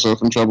just get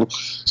myself in trouble.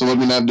 So let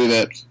me not do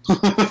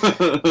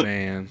that.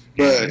 Man,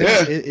 but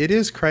it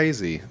is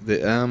crazy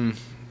that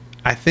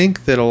I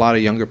think that a lot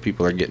of younger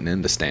people are getting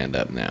into stand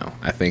up now.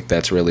 I think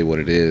that's really what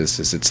it is.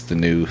 It's the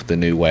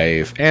new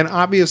wave, and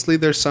obviously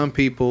there's some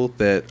people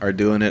that are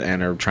doing it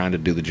and are trying to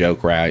do the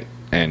joke right.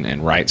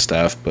 and write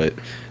stuff, but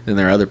then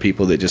there are other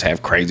people that just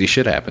have crazy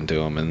shit happen to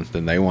them, and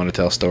then they want to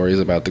tell stories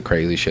about the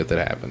crazy shit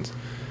that happens.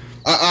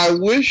 I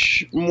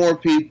wish more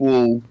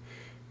people.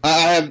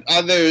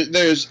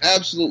 There's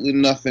absolutely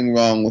nothing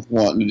wrong with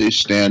wanting to do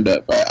stand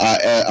up.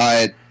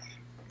 I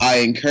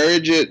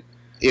encourage it.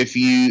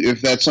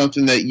 If that's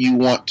something that you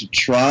want to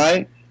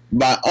try,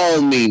 by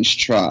all means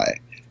try.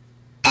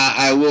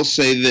 I will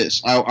say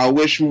this: I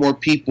wish more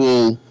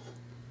people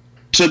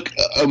took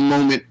a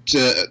moment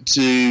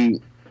to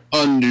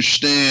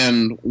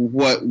understand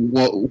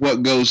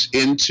what goes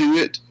into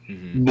it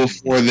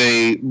before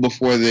they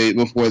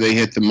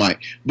hit the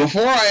mic.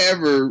 Before I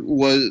ever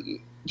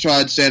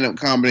tried stand-up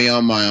comedy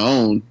on my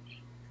own,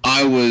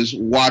 I was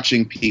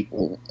watching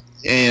people,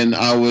 and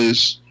I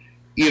was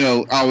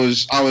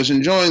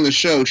enjoying the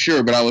show,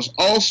 sure, but I was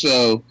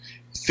also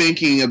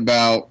thinking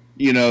about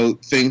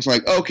things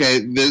like, okay,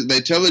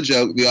 they tell a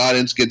joke, the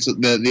audience gets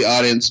the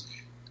audience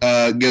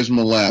gives them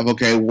a laugh.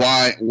 Okay,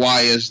 why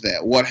is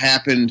that? What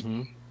happened?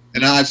 Mm-hmm.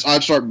 And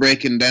I'd start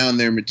breaking down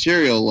their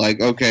material, like,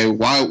 okay,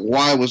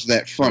 why was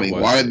that funny?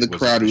 Why did the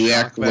crowd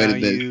react the way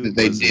that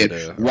they did?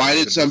 Why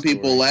did some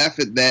people laugh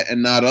at that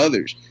and not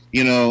others?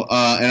 And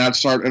I'd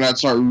start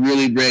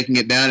really breaking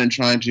it down and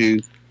trying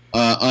to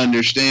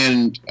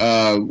understand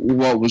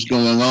what was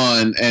going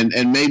on,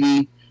 and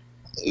maybe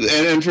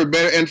and for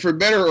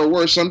better or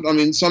worse.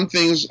 Some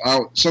things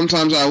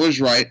sometimes I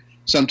was right,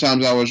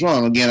 sometimes I was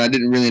wrong. Again, I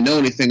didn't really know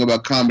anything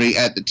about comedy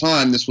at the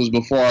time. This was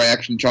before I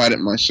actually tried it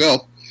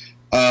myself.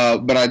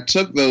 But I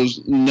took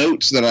those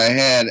notes that I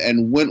had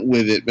and went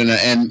with it.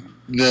 And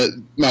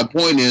my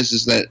point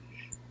is that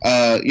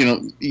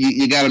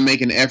you got to make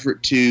an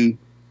effort to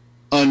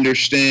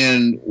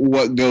understand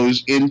what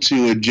goes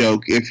into a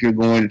joke if you're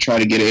going to try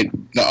to get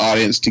the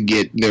audience to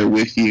get there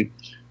with you.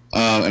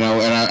 And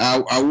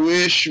I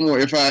wish more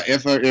if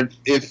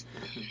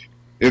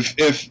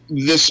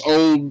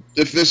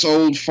this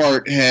old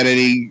fart had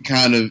any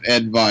kind of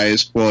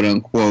advice, quote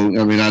unquote.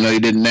 I mean, I know you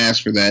didn't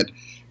ask for that.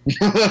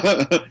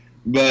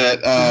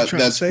 But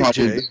that's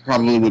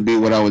probably would be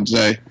what I would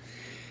say.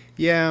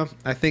 Yeah,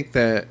 I think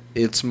that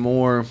it's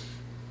more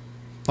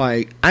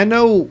like, I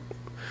know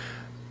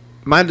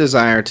my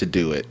desire to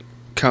do it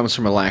comes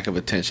from a lack of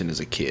attention as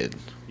a kid.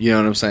 You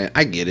know what I'm saying?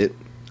 I get it.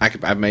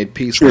 I've made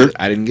peace with it.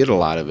 I didn't get a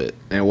lot of it,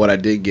 and what I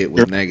did get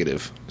was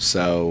negative.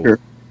 So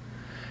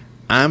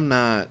I'm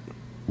not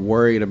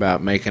worried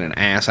about making an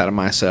ass out of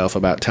myself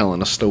about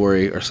telling a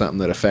story or something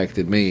that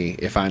affected me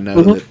if I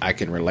know that I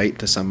can relate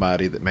to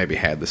somebody that maybe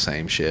had the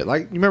same shit.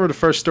 Like, you remember the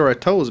first story I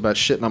told was about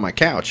shitting on my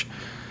couch.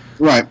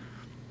 Right.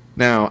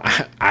 Now,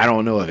 I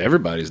don't know if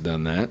everybody's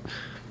done that,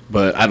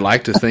 but I'd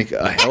like to think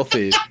a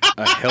healthy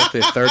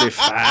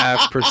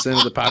 35%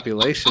 of the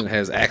population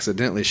has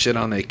accidentally shit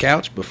on their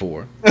couch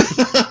before.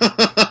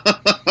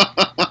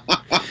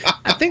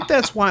 I think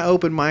that's why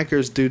open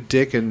micers do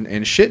dick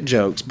and shit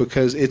jokes,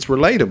 because it's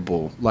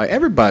relatable. Like,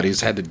 everybody's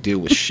had to deal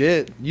with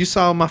shit. You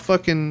saw I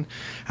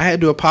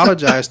had to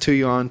apologize to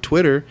you on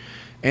Twitter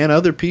and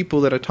other people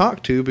that I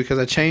talked to because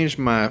I changed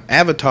my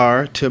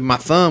avatar to my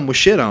thumb with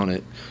shit on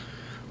it.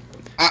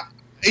 All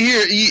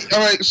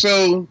right,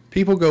 so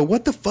people go,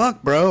 "What the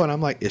fuck, bro?" And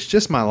I'm like, "It's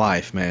just my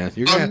life, man."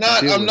 I'm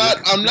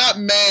not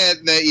mad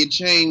that you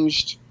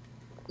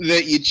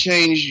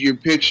changed your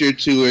picture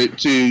to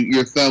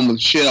your thumb with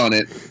shit on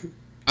it.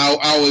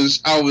 I was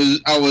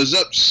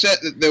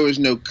upset that there was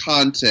no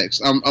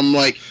context. I'm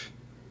like,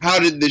 how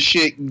did the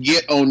shit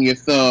get on your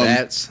thumb?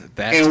 That's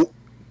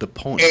the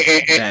point.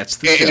 That's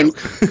the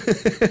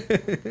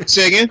joke.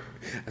 Say again?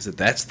 I said,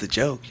 that's the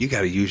joke. You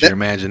got to use your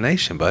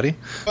imagination, buddy.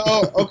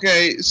 Oh,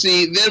 okay.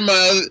 Then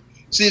my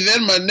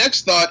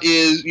next thought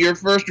is, your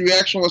first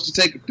reaction was to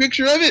take a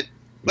picture of it,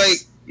 like,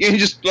 you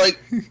just like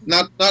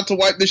not to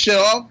wipe the shit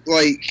off,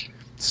 like.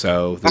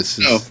 So this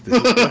is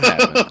what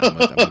happened.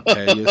 I'm gonna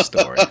tell you a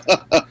story.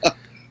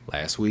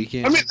 Last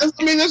weekend. I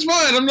mean that's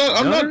fine. I'm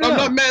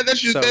not mad.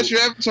 That's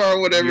your avatar or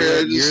whatever.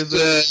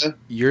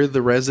 You're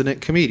the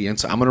resident comedian,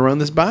 so I'm gonna run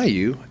this by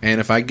you. And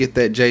if I get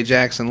that Jay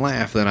Jackson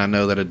laugh, then I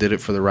know that I did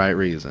it for the right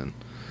reason.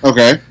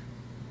 Okay.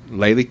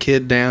 Lay the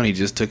kid down. He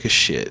just took a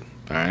shit.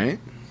 All right.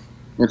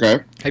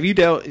 Okay.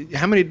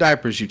 How many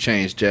diapers you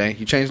changed, Jay?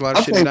 You changed a lot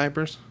of shitty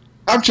diapers?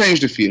 I've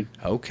changed a few.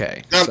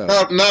 Okay. Not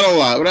a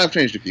lot, but I've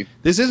changed a few.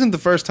 This isn't the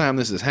first time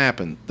this has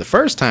happened. The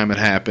first time it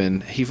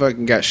happened, he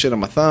fucking got shit on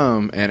my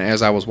thumb, and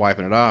as I was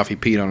wiping it off, he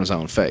peed on his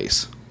own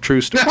face.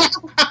 True story.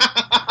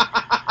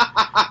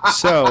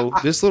 So,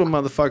 this little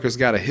motherfucker's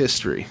got a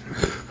history.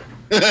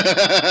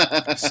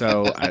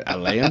 So, I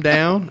lay him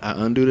down, I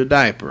undo the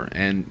diaper,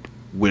 and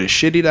with a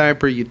shitty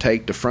diaper, you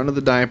take the front of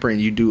the diaper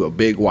and you do a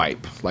big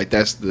wipe. Like,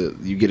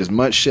 you get as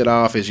much shit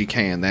off as you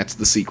can. That's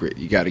the secret.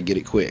 You got to get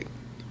it quick.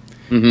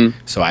 Mm-hmm.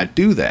 So I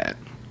do that,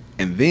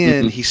 and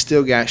then he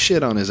still got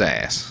shit on his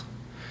ass.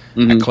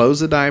 I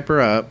close the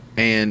diaper up,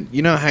 and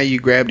you know how you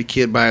grab the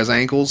kid by his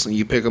ankles and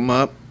you pick him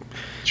up?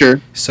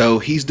 Sure. So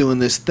he's doing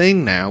this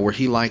thing now where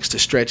he likes to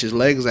stretch his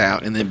legs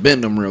out and then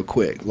bend them real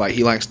quick. Like,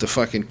 he likes to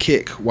fucking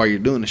kick while you're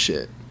doing the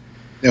shit.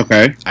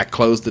 Okay. I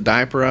close the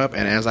diaper up,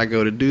 and as I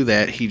go to do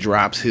that, he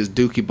drops his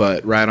dookie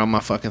butt right on my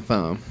fucking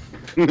thumb.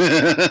 And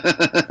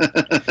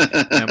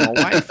my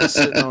wife is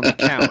sitting on the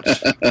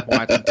couch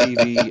watching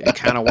TV and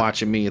kind of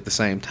watching me at the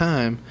same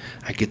time.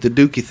 I get the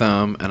dookie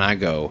thumb, and I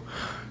go,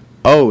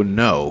 oh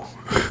no.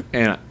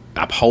 And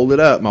I hold it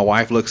up. My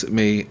wife looks at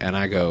me, and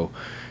I go,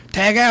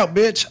 tag out,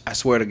 bitch. I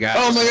swear to God.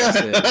 Oh my God.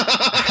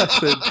 I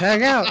said,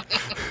 tag out.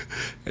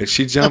 And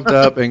she jumped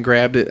up and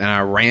grabbed it, and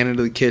I ran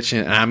into the kitchen.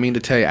 And I mean to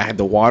tell you, I had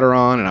the water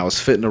on, and I was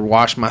fitting to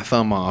wash my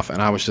thumb off.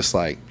 And I was just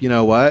like, you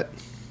know what?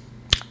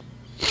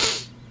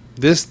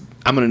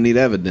 I'm going to need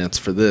evidence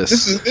for this.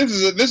 This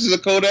is a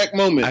Kodak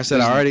moment. I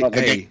said,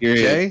 hey,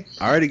 Jay,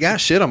 I already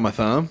got shit on my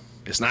thumb.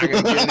 It's not going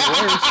to get any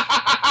worse.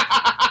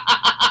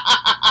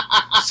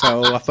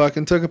 So I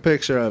fucking took a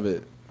picture of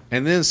it.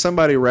 And then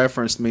somebody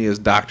referenced me as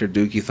Dr.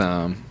 Dookie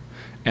Thumb.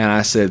 And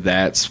I said,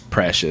 that's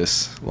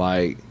precious.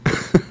 Like,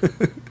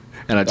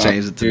 and I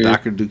changed it to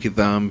Dr. Dookie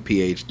Thumb,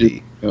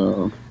 PhD.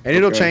 And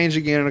it'll change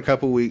again in a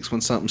couple weeks when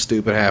something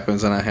stupid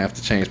happens and I have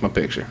to change my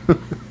picture.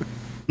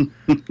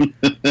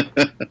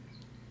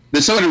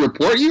 Did somebody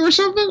report you or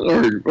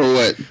something? Or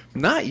what?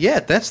 Not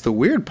yet. That's the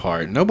weird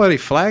part. Nobody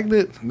flagged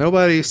it.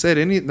 Nobody said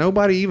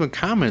nobody even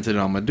commented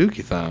on my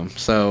Dookie Thumb.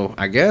 So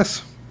I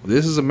guess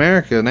this is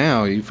America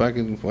now. You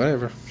fucking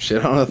whatever.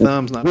 Shit on a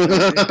thumb's not.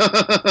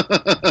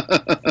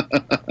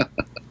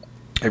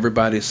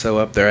 Everybody's so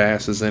up their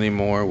asses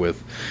anymore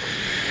with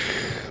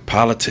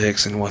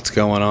politics and what's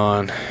going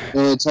on.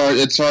 Well,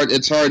 it's hard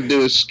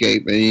to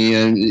escape.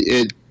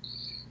 I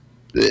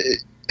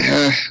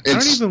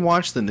don't even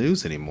watch the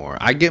news anymore.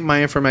 I get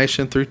my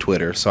information through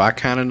Twitter, so I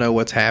kind of know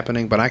what's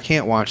happening, but I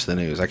can't watch the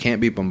news. I can't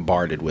be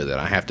bombarded with it.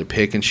 I have to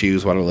pick and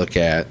choose what I look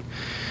at,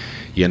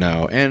 you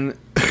know. And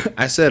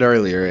I said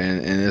earlier,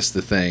 and it's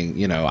the thing,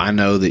 you know, I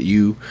know that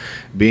you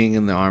being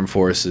in the armed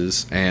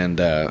forces and,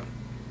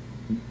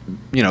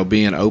 you know,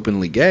 being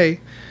openly gay,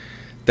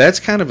 that's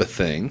kind of a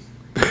thing.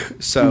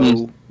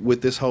 So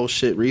with this whole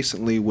shit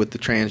recently with the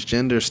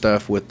transgender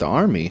stuff with the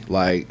Army,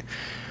 like,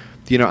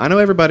 you know, I know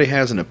everybody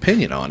has an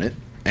opinion on it,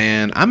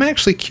 and I'm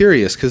actually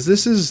curious because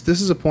this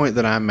is a point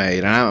that I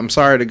made, and I'm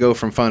sorry to go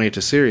from funny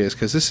to serious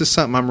because this is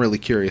something I'm really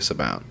curious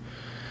about.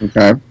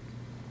 Okay.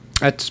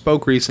 I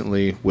spoke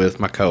recently with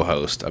my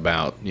co-host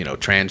about, you know,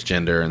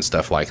 transgender and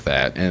stuff like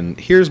that, and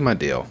here's my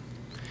deal.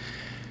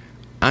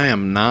 I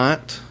am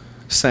not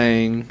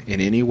saying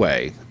in any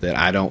way that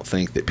I don't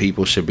think that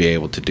people should be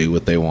able to do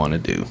what they want to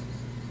do.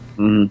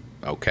 Mm-hmm.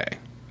 Okay.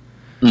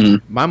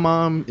 Mm-hmm. My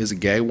mom is a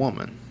gay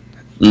woman.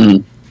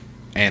 Mm-hmm.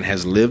 And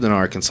has lived in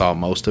Arkansas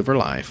most of her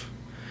life.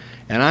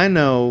 And I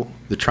know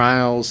the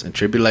trials and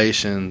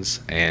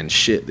tribulations and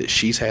shit that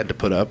she's had to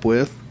put up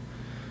with.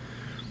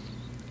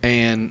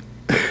 And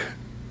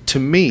to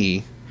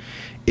me,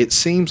 it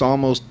seems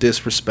almost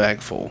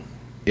disrespectful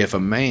if a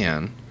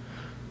man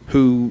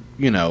who,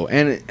 you know,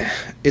 and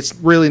it's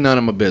really none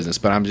of my business,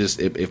 but I'm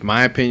just, if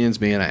my opinion's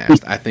being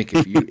asked, I think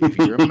if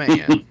you're a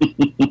man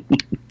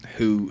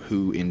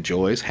who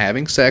enjoys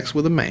having sex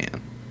with a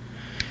man,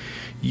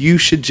 you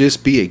should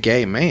just be a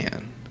gay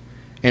man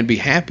and be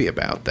happy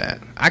about that.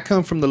 I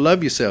come from the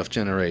love yourself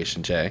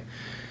generation, Jay.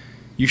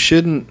 You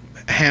shouldn't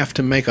have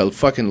to make a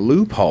fucking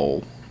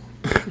loophole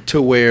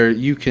to where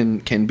you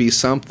can be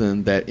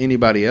something that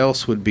anybody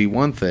else would be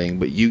one thing,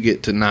 but you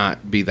get to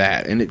not be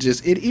that. And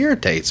it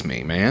irritates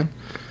me, man.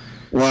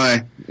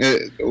 Why?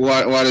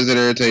 Why does it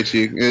irritate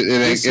you?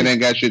 It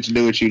ain't got shit to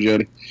do with you,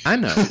 Jody. I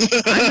know.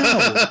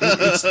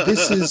 This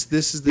is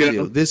the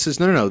deal. This is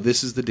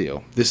the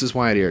deal. This is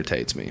why it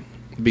irritates me.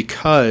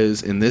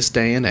 Because in this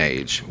day and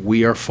age,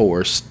 we are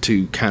forced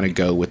to kind of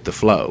go with the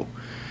flow.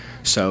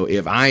 So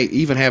if I,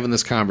 even having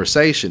this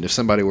conversation, if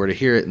somebody were to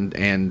hear it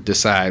and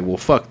decide, well,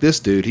 fuck this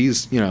dude,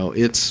 he's, you know,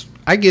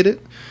 I get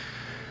it.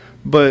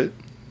 But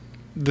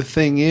the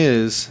thing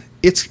is,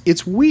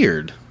 it's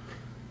weird.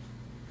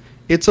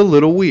 It's a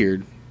little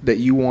weird that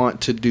you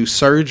want to do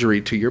surgery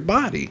to your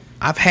body.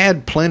 I've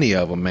had plenty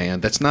of them,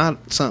 man. That's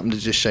not something to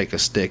just shake a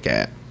stick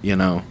at, you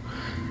know.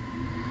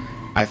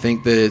 I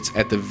think that it's,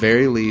 at the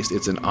very least,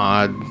 it's an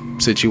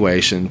odd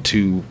situation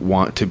to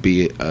want to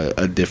be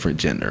a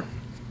different gender,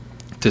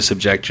 to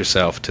subject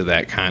yourself to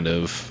that kind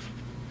of,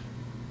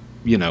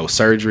 you know,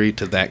 surgery,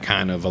 to that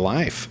kind of a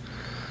life.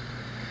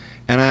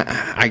 And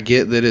I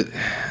get that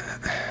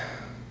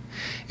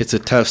it's a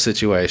tough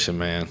situation,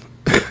 man.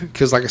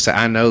 Because like I said,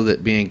 I know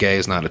that being gay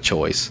is not a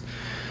choice.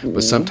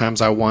 But sometimes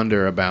I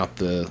wonder about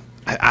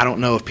I don't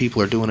know if people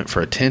are doing it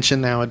for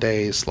attention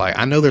nowadays. Like,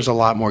 I know there's a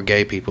lot more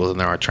gay people than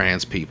there are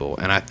trans people.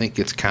 And I think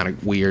it's kind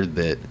of weird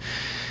that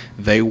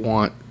they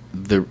want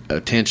the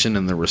attention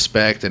and the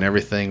respect and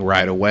everything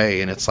right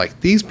away. And it's like,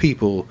 these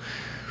people,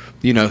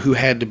 you know, who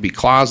had to be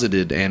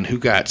closeted and who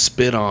got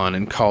spit on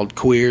and called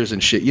queers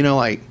and shit, you know,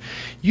 like,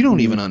 you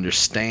don't even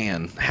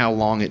understand how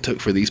long it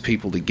took for these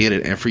people to get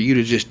it. And for you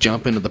to just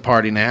jump into the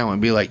party now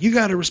and be like, you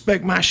got to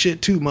respect my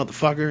shit too,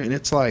 motherfucker. And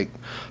it's like,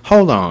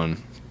 hold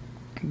on.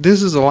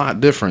 This is a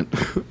lot different.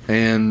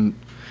 And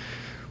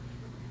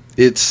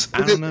it's,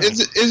 I don't know.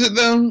 Is it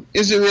though?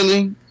 Is it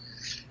really?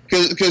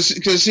 because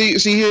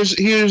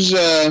here's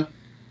let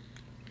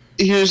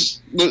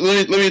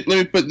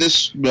me put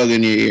this bug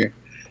in your ear.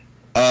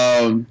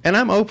 And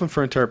I'm open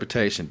for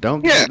interpretation.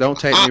 Don't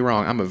take me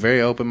wrong. I'm a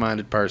very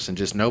open-minded person.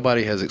 Just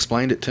nobody has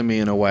explained it to me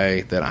in a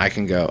way that I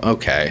can go,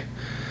 okay.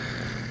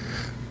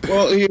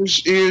 Well,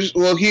 here's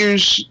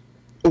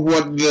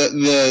what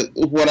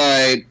what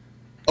I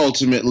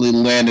ultimately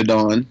landed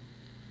on,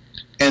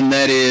 and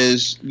that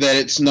is that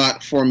it's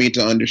not for me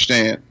to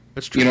understand.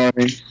 That's true. You know what I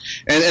mean?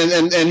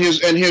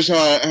 And here's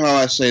how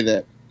I say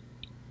that.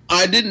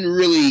 I didn't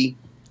really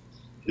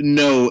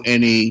know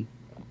any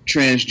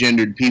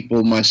transgendered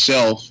people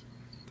myself.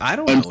 I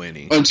don't know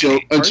any until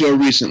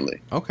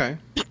recently. Okay.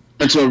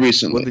 Until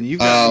recently. Well, then you've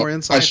got more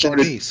insight than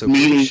me, so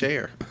please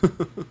share.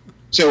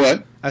 Say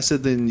what? I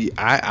said then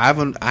I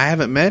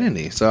haven't met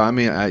any, so I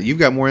mean you've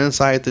got more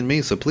insight than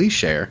me, so please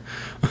share.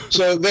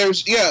 So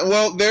there's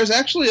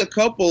actually a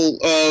couple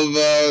of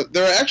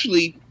there are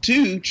actually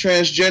 2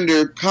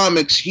 transgender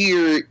comics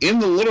here in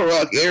the Little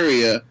Rock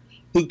area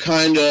who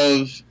kind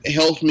of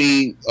helped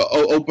me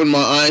open my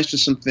eyes to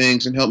some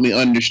things and helped me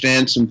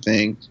understand some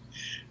things,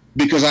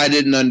 because I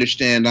didn't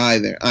understand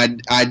either. I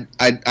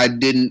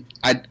didn't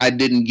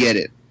get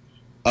it.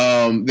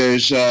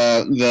 There's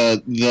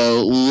the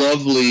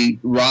lovely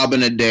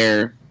Robin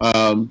Adair.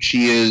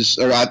 She is,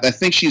 or I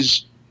think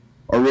she's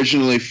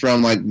originally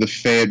from like the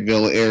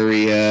Fayetteville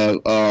area,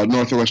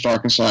 northwest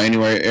Arkansas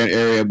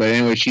area. But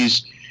anyway,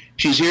 she's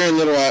here in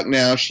Little Rock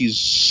now. She's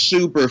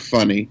super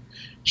funny.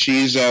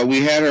 She's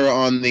we had her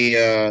on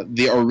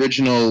the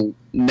original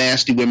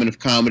Nasty Women of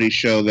Comedy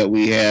show that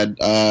we had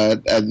at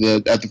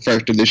the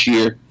first of this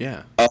year.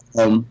 Yeah.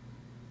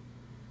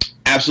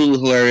 Absolutely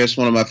hilarious.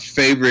 One of my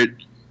favorite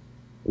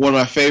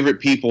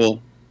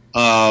people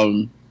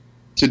to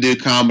do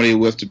comedy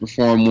with, to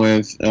perform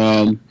with.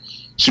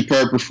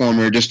 Superb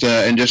performer, just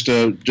a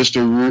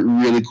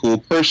really cool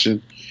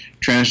person,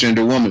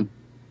 transgender woman.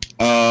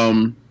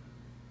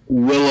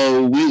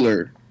 Willow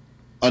Wheeler,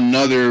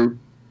 another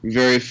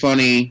very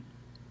funny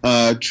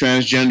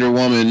transgender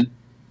woman.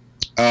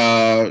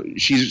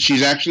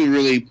 She's actually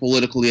really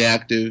politically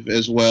active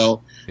as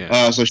well.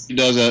 Yeah. So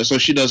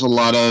she does a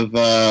lot of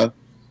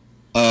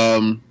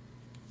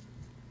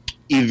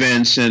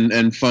events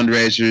and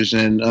fundraisers,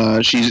 and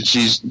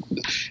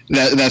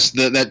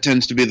that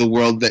tends to be the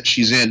world that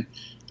she's in.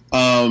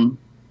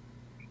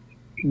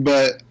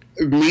 But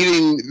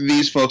meeting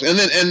these folks,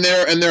 and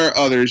there are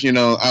others,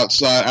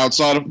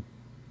 outside of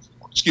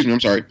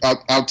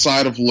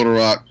outside of Little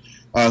Rock,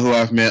 who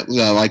I've met,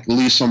 like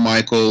Lisa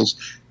Michaels,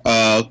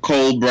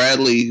 Cole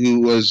Bradley, who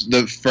was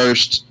the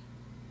first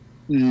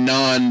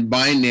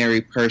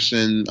non-binary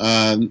person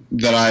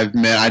that I've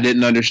met. I didn't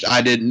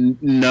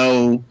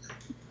know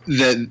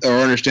that or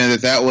understand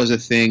that was a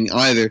thing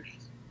either.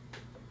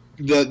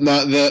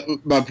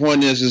 My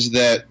point is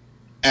that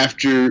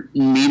after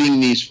meeting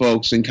these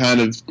folks and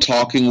kind of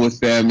talking with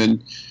them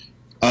and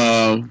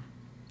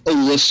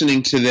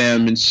listening to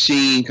them and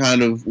seeing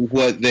kind of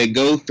what they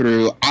go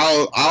through,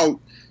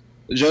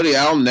 Jody,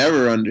 I'll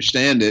never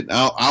understand it.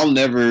 I'll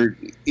never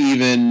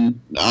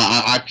even,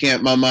 I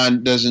can't, my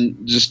mind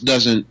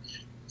doesn't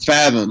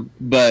fathom.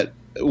 But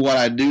what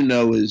I do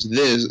know is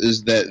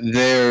that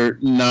they're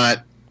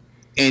not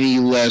any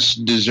less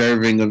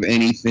deserving of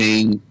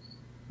anything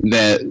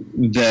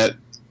that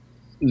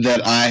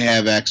I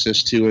have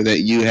access to or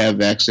that you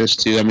have access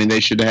to. I mean,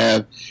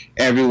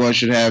 everyone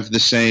should have the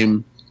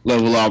same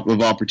level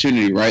of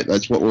opportunity, right?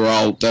 That's what we're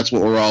all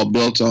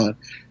built on.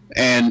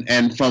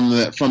 And from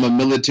a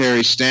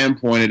military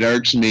standpoint, it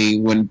irks me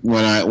when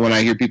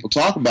I hear people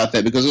talk about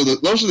that, because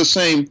those are the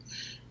same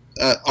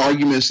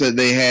arguments that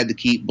they had to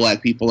keep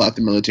black people out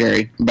the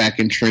military back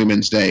in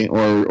Truman's day,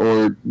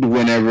 or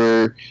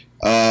whenever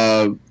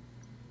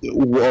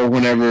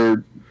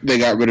they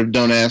got rid of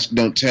Don't Ask,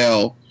 Don't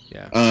Tell.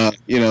 Yeah.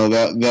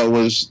 That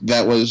was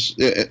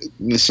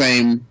the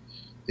same.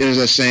 It was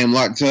the same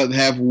lot to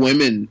have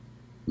women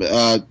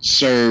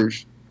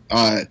serve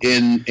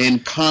in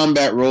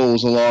combat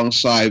roles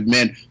alongside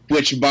men,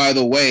 which, by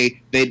the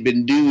way, they'd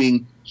been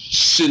doing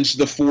since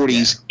the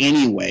 40s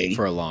anyway.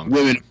 For a long time.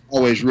 Women have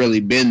always really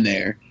been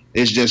there.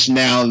 It's just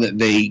now that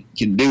they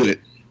can do it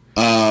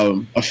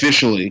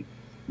officially.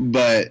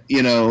 But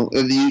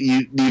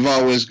you've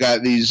always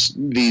got these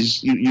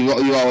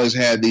you always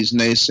had these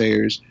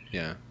naysayers.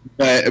 Yeah.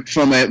 But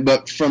from a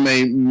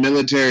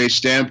military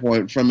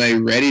standpoint, from a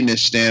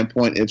readiness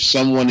standpoint, if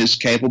someone is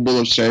capable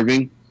of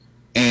serving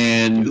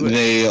and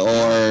they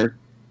are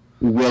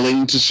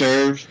willing to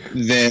serve,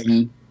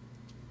 then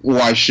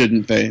why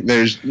shouldn't they?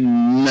 There's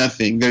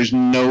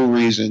no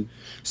reason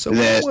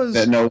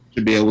that no one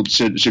should be able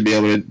to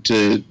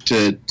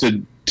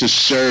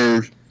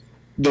serve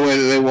the way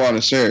that they want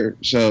to serve.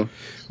 So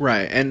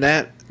right, and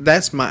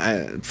that's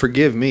my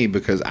forgive me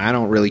because I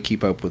don't really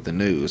keep up with the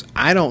news.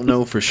 I don't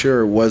know for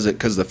sure, was it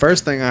because the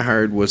first thing I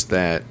heard was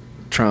that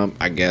Trump,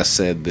 I guess,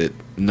 said that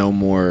no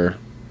more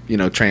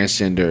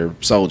transgender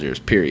soldiers,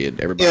 period.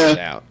 Everybody's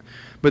out.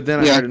 But then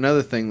I Yeah. heard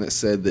another thing that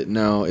said that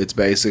no, it's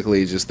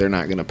basically just they're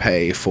not going to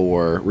pay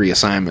for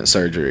reassignment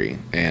surgery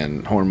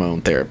and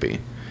hormone therapy.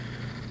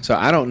 So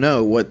I don't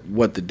know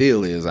what the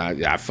deal is. I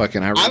read I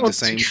the don't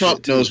same think Trump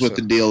shit too, knows what so-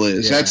 the deal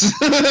is. Yeah. That's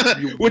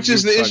which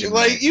is you're the issue. fucking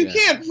Like right, you yeah.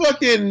 can't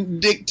fucking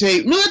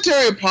dictate.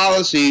 Military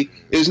policy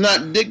is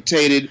not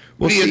dictated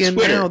Well, via see, and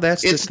Twitter. now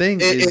that's the thing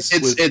is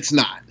with- it's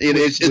not.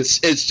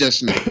 It's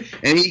just not.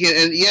 And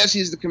and yes,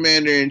 he's the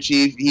commander in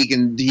chief. He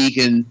can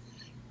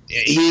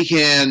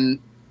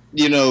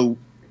you know.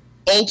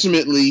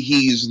 Ultimately,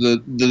 he's the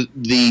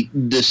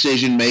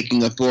decision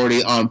making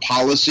authority on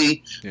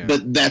policy, Yeah.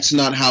 but that's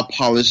not how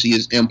policy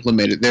is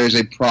implemented. There is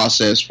a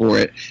process for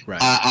it. Right.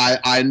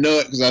 I know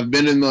it because I've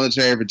been in the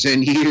military for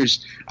 10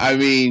 years. I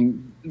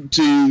mean,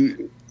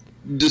 to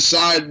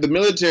decide, the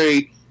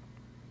military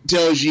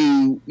tells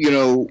you,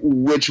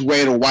 which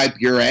way to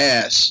wipe your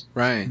ass,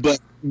 Right. but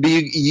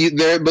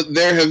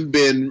there have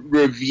been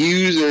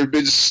reviews, there have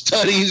been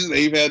studies.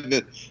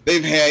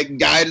 They've had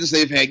guidance,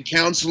 they've had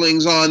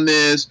counselings on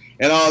this,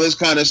 and all this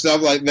kind of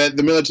stuff like that.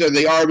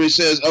 The Army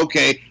says,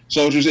 okay,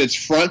 soldiers, it's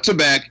front to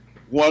back,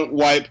 one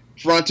wipe,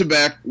 front to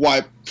back,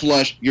 wipe,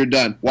 flush, you're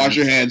done. Wash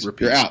your hands,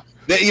 Repeat. you're out.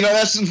 That's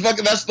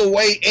the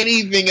way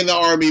anything in the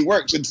Army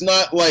works. It's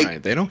not like,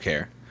 Right. They don't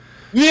care.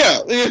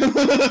 yeah.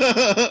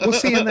 Well,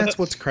 see, and that's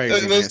what's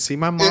crazy, man. See,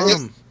 my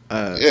mom,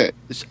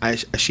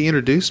 she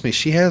introduced me.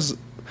 She has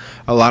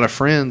a lot of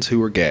friends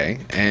who are gay,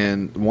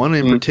 and one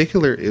in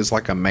particular is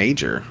like a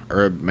major,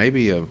 or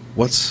maybe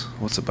what's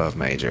above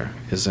major?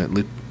 Isn't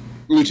it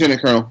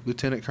Lieutenant Colonel.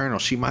 Lieutenant Colonel?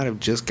 She might have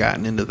just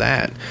gotten into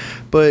that,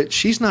 but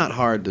she's not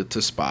hard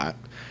to spot.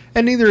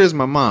 And neither is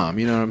my mom,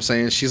 you know what I'm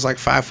saying? She's like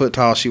 5 foot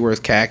tall. She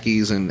wears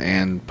khakis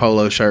and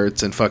polo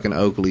shirts and fucking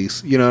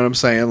Oakleys. You know what I'm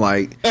saying?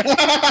 Like,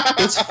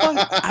 it's fun.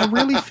 I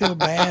really feel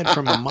bad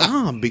for my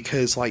mom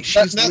because, like,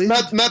 she's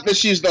Not that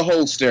she's the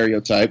whole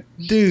stereotype.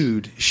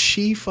 dude,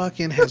 she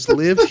fucking has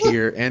lived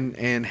here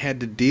and had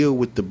to deal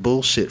with the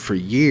bullshit for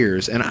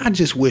years. And I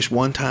just wish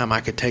one time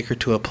I could take her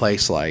to a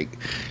place like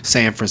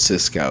San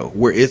Francisco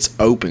where it's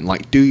open,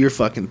 like, do your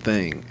fucking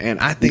thing. And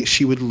I think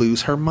she would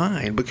lose her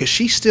mind because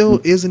she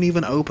still isn't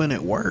even open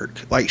at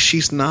work. Like,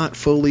 she's not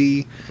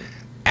fully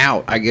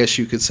out, I guess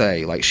you could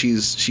say. Like,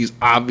 she's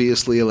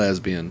obviously a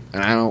lesbian,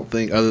 and I don't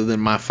think, other than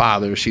my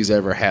father, she's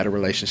ever had a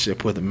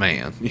relationship with a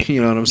man.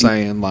 You know what I'm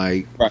saying?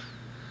 Like, Right.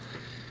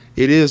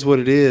 it is what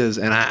it is,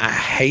 and I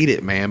hate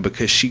it, man,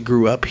 because she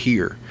grew up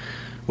here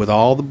with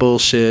all the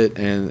bullshit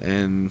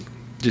and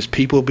just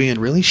people being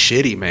really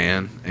shitty,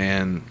 man.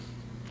 And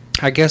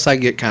I guess I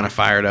get kind of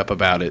fired up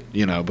about it,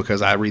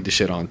 because I read the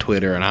shit on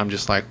Twitter, and I'm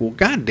just like, well,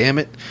 god damn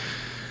it.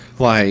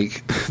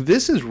 Like,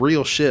 this is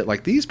real shit.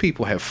 Like, these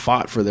people have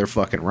fought for their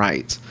fucking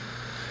rights,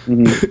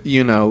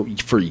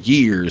 for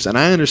years. And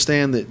I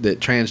understand that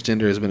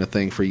transgender has been a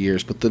thing for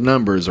years, but the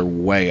numbers are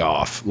way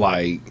off.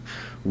 Like,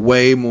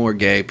 way more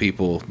gay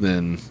people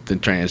than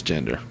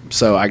transgender.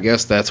 So I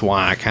guess that's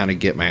why I kind of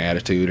get my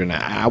attitude. And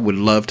I would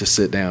love to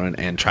sit down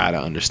and try to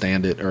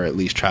understand it, or at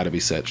least try to be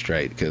set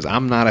straight. Because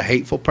I'm not a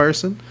hateful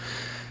person.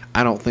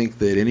 I don't think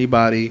that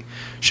anybody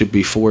should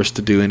be forced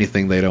to do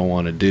anything they don't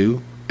want to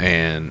do.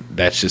 And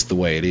that's just the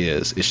way it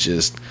is. It's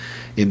just,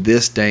 in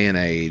this day and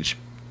age,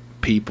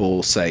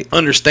 people say,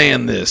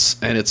 understand this.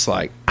 And it's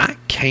like, I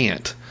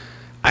can't.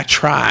 I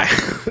try,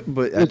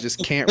 but I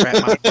just can't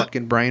wrap my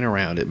fucking brain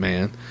around it,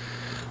 man.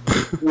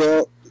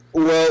 Well,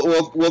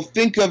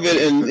 think of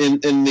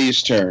it in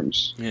these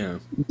terms. Yeah.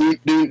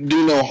 Do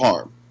no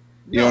harm.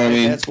 You know what I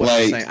mean? That's what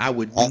I'm saying. I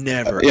would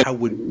never, yeah. I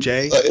would,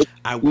 Jay,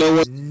 I would no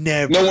one-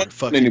 never no one-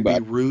 fucking anybody.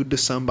 be rude to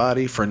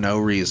somebody for no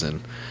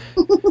reason.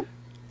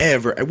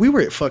 Ever. We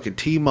were at fucking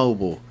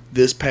T-Mobile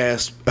this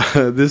past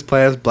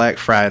Black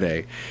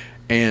Friday,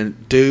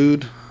 and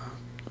dude,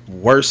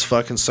 worst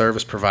fucking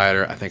service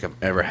provider I think I've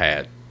ever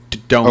had.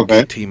 Don't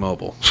Okay. get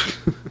T-Mobile.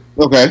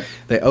 Okay.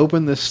 They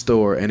opened this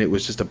store, and it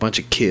was just a bunch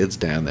of kids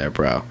down there,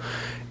 bro.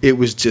 It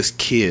was just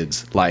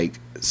kids, like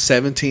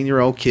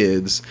 17-year-old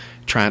kids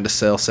trying to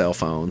sell cell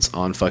phones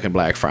on fucking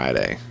Black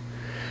Friday.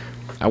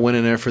 I went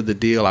in there for the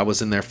deal. I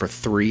was in there for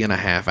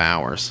 3.5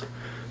 hours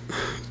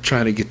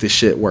trying to get this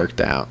shit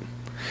worked out.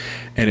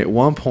 And at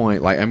one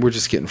point, and we're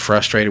just getting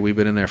frustrated. We've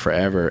been in there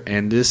forever.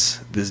 And this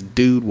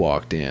dude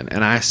walked in.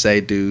 And I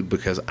say dude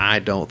because I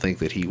don't think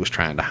that he was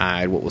trying to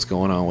hide what was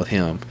going on with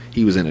him.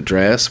 He was in a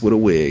dress with a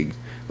wig,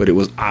 but it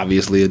was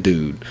obviously a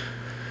dude.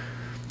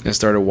 And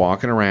started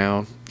walking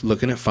around,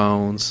 looking at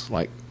phones,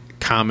 like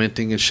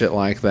commenting and shit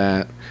like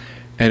that.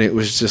 And it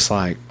was just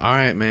like, all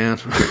right, man.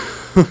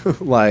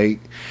 Like,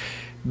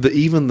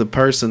 even the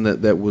person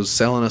that was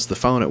selling us the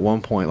phone at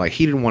one point, like,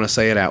 he didn't want to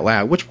say it out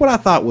loud, which what I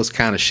thought was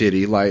kind of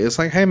shitty. Like, it's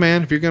like, hey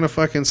man, if you're gonna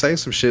fucking say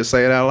some shit,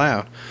 say it out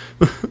loud.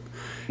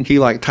 He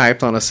like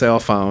typed on a cell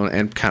phone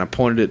and kind of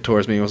pointed it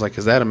towards me and was like,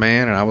 is that a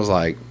man? And I was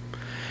like,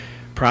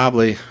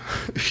 probably.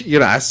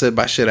 I said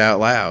my shit out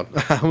loud.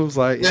 I was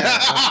like, yeah,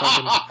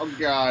 Oh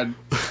God.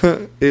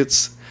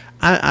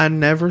 I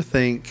never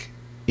think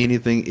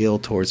anything ill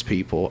towards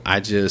people. I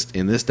just,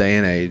 in this day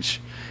and age,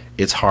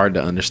 it's hard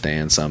to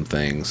understand some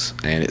things,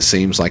 and it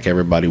seems like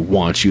everybody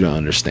wants you to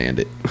understand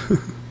it.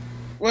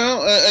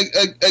 Well,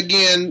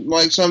 again,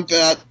 like something,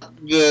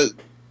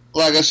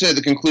 like I said,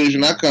 the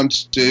conclusion I come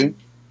to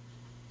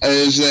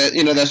is that,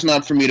 you know, that's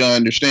not for me to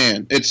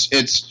understand.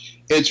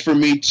 It's for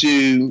me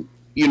to,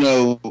 you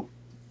know,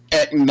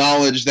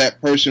 acknowledge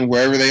that person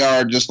wherever they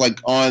are, just like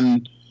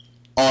on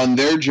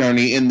their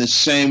journey in the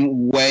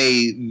same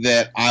way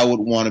that I would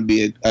want to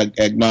be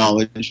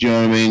acknowledged. You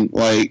know what I mean?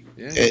 Like,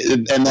 yeah.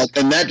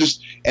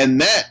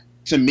 and that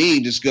to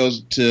me just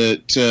goes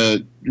to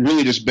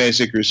really just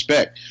basic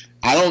respect.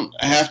 I don't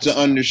have to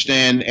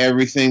understand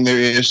everything there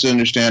is to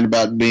understand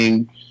about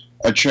being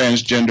a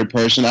transgender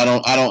person. I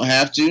don't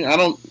have to. I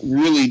don't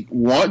really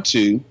want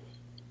to.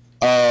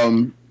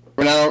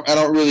 But I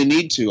don't really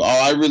need to.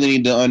 All I really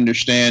need to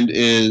understand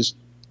is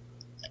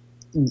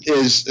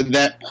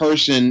that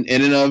person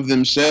in and of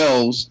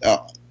themselves.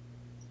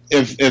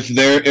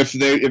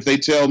 If they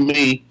tell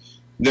me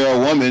they're a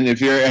woman,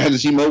 if you're at a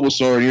T-Mobile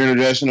store and you're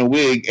dressed in a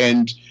wig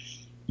and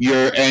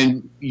you're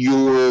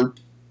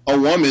a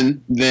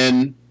woman,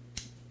 then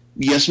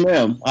yes,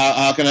 ma'am.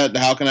 How can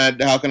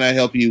I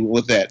help you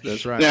with that?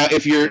 That's right. Now,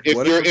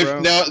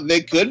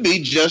 they could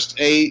be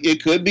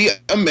it could be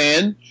a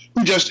man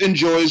who just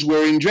enjoys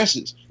wearing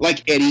dresses,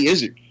 like Eddie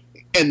Izzard,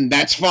 and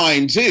that's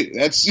fine too.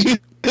 That's you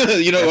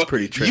know, that's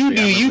pretty trippy. You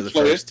do you,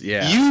 player.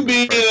 You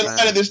being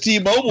inside of this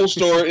T-Mobile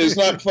store is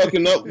not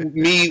fucking up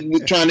me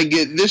with trying to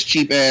get this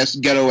cheap ass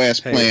ghetto ass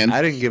plan.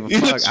 I didn't give a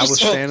fuck. I was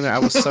standing there. I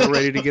was so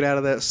ready to get out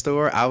of that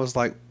store. I was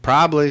like,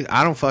 probably.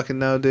 I don't fucking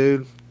know,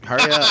 dude.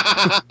 Hurry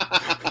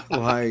up.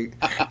 Like,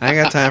 I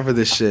ain't got time for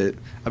this shit.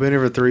 I've been here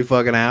for 3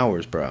 fucking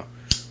hours, bro.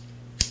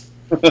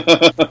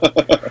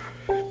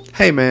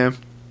 Hey, man.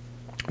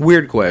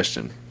 Weird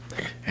question.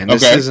 And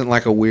this isn't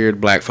like a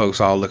weird black folks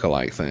all look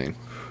alike thing.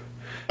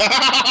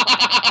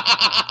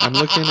 I'm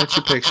looking at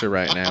your picture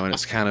right now, and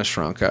it's kind of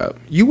shrunk up.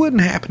 You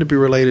wouldn't happen to be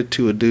related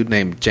to a dude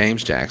named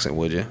James Jackson,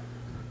 would you?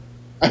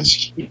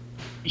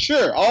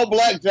 Sure. All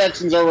black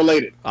Jacksons are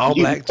related. All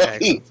black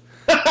Jacksons.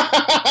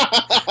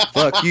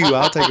 Fuck you.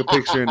 I'll take a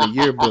picture in the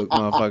yearbook,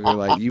 motherfucker.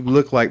 Like, you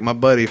look like my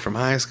buddy from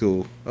high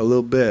school a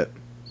little bit.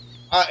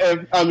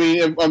 I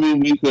mean,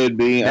 we could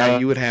be. Now,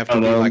 you would have to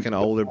be like an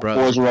older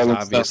brother.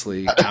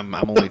 Obviously, I'm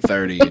only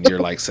 30 and you're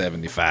like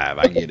 75.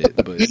 I get it,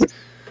 but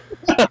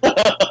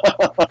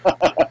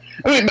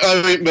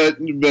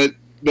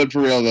but for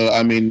real though,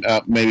 I mean,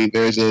 maybe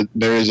there is a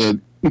there's a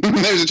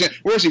chance.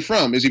 Where is he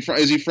from? Is he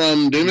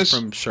from Dumas?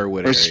 From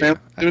Sherwood area.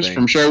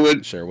 From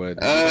Sherwood. Sherwood.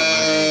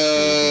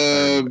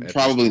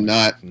 Probably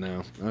not.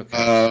 No.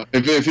 Okay.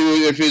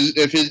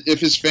 If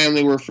his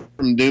family were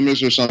from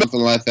Dumas or something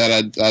like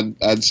that,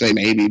 I'd say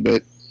maybe.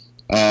 But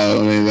I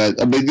mean, but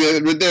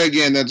there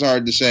again, that's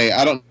hard to say.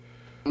 I don't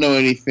know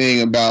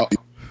anything about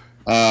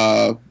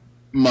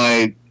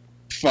my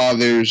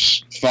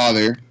father's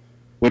father,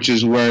 which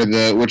is where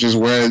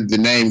the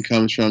name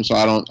comes from. So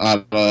I don't,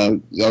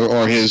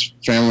 or his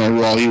family, or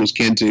who all he was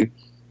kin to.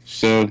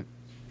 So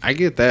I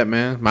get that,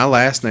 man. My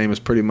last name is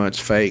pretty much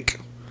fake.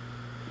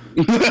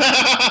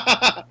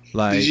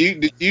 Like,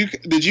 did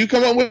you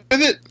come up with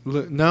it?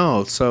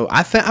 No. So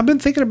I've been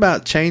thinking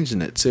about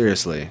changing it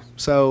seriously.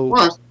 So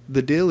what?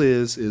 The deal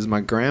is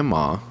my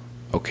grandma.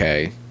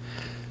 Okay,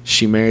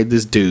 she married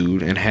this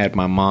dude and had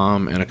my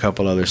mom and a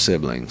couple other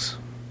siblings.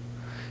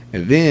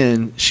 And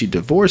then she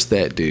divorced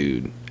that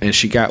dude, and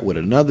she got with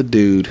another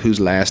dude whose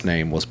last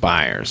name was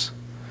Byers.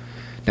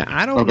 Now,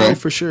 I don't know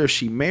for sure if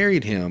she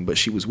married him, but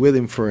she was with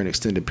him for an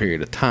extended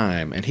period of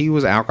time, and he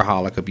was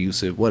alcoholic,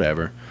 abusive,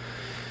 whatever.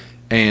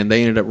 And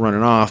they ended up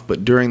running off,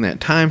 but during that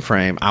time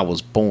frame, I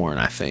was born,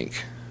 I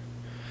think.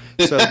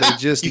 So they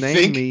just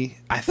named me.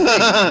 I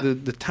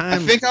think the time. I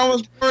think I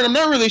was born. I'm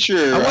not really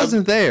sure. I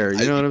wasn't there.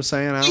 You know what I'm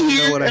saying? I don't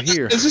know what I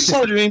hear. Is this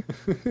so dream?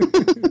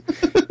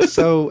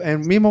 So,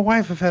 and me and my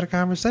wife have had a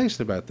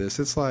conversation about this.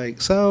 It's like,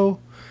 so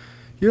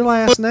your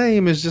last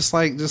name is just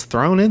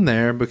thrown in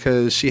there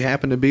because she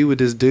happened to be with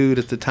this dude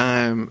at the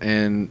time,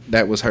 and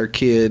that was her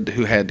kid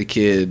who had the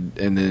kid,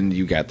 and then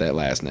you got that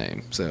last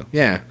name. So,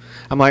 yeah,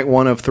 I'm like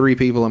one of 3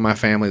 people in my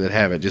family that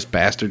have it, just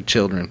bastard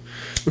children.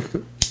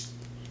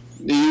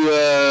 Do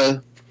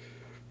you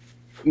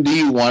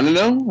want to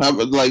know?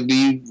 Do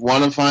you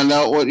want to find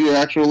out what your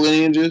actual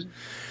lineage is?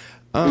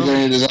 Is there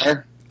any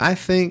desire? I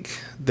think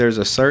there's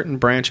a certain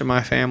branch of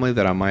my family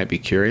that I might be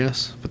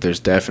curious, but there's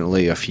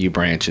definitely a few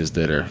branches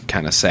that are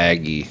kind of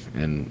saggy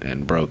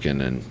and broken,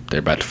 and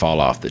they're about to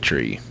fall off the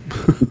tree.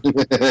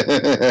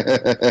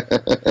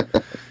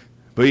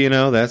 But, you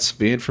know, that's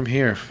being from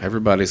here.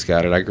 Everybody's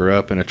got it. I grew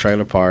up in a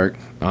trailer park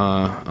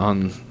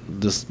on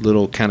this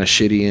little kind of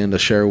shitty end of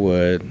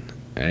Sherwood.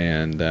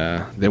 And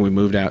then we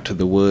moved out to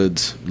the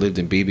woods, lived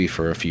in Beebe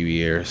for a few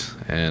years,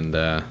 and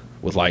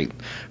with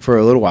for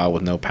a little while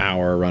with no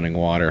power or running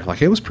water.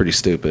 Like, it was pretty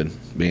stupid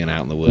being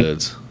out in the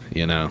woods,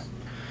 you know.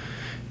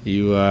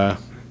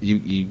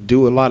 You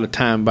do a lot of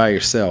time by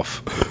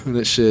yourself.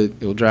 That shit,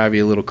 it'll drive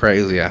you a little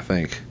crazy, I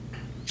think.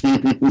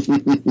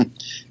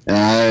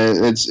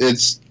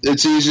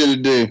 It's easy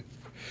to do.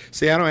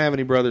 See, I don't have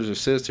any brothers or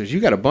sisters. You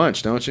got a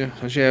bunch, don't you?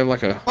 Don't you have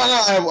like a...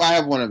 Well, I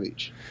have one of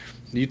each.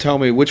 You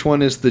told me which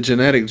one is the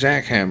genetic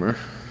jackhammer.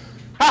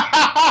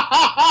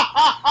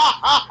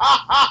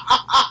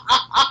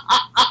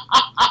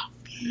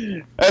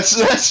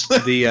 That's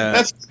The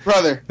that's his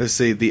brother. let's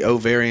see, the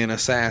ovarian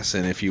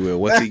assassin, if you will.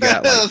 What's he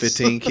got? Like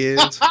 15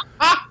 kids?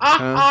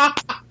 Huh?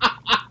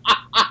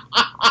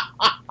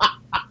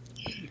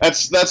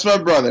 That's my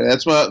brother.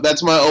 That's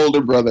my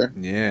older brother.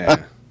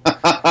 Yeah,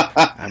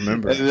 I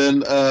remember.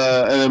 And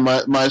then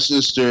my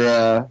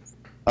sister,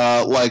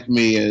 like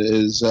me,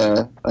 is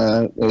not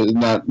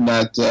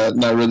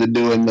really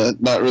doing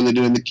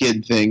the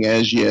kid thing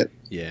as yet.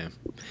 Yeah.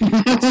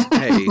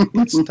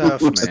 It's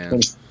tough,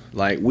 man.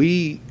 Like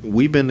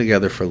we've been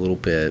together for a little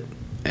bit,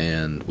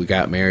 and we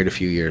got married a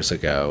few years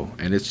ago,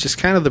 and it's just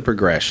kind of the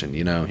progression,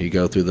 you know. You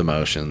go through the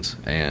motions,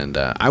 and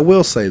I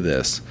will say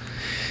this: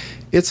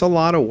 it's a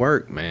lot of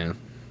work, man.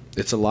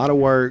 It's a lot of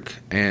work,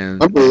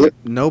 and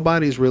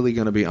nobody's really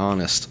going to be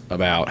honest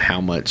about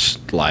how much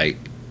like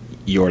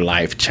your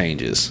life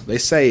changes. They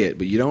say it,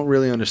 but you don't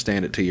really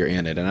understand it till you're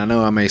in it. And I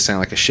know I may sound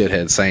like a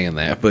shithead saying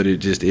that, but it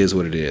just is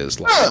what it is.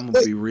 Like, I'm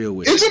gonna be real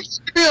with you.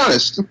 To be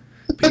honest.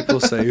 People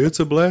say it's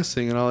a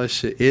blessing and all this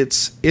shit.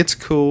 It's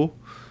cool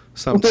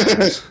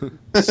sometimes.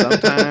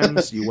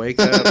 Sometimes you wake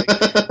up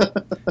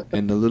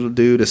and the little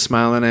dude is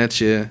smiling at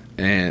you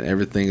and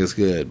everything is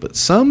good. But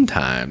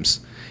sometimes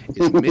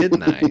it's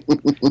midnight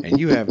and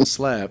you haven't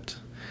slept,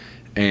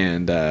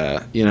 and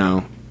you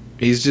know,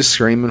 he's just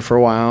screaming for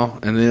a while,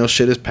 and then he'll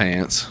shit his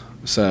pants.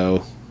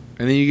 So,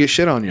 and then you get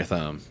shit on your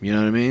thumb. You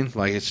know what I mean?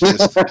 Like, it's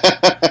just,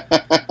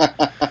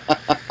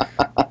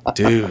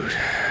 dude.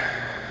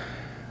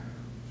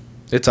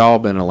 It's all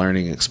been a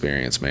learning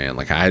experience, man.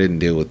 Like, I didn't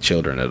deal with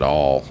children at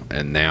all,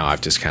 and now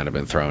I've just kind of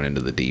been thrown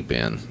into the deep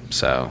end.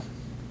 So,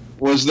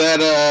 was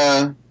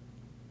that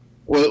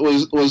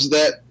was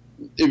that,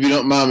 if you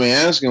don't mind me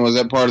asking, was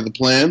that part of the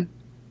plan?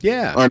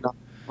 Yeah. Or not?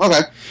 Okay.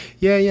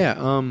 Yeah.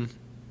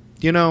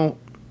 You know,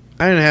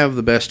 I didn't have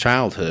the best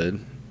childhood,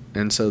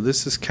 and so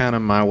this is kind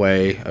of my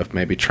way of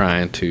maybe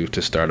trying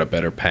to start a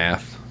better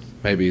path.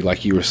 Maybe,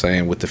 like you were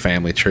saying, with the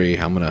family tree,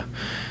 I'm gonna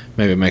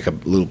maybe make a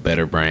little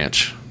better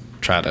branch.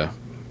 Try to,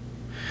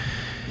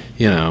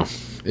 you know,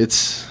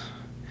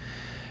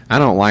 I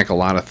don't like a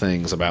lot of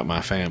things about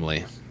my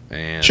family,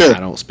 and sure. I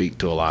don't speak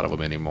to a lot of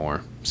them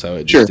anymore. So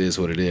it just is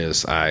what it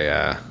is.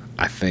 I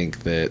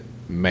think that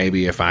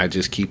maybe if I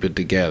just keep it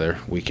together,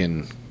 we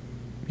can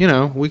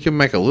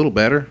make a little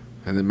better,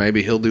 and then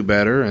maybe he'll do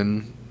better,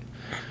 and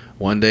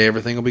one day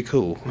everything will be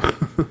cool.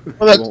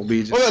 Well,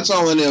 that's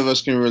all any of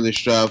us can really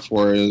strive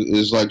for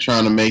is like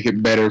trying to make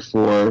it better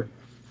for,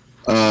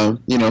 for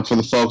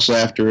the folks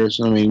after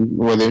us. I mean,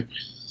 whether,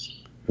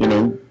 you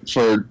know,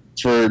 for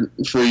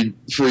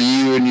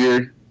you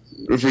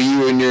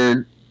and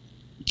your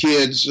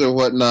kids or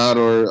whatnot,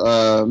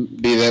 or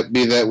be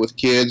that with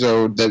kids,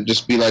 or that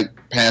just be like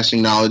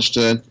passing knowledge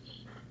to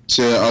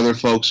other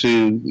folks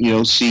who, you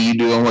know, see you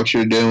doing what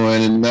you're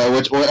doing, and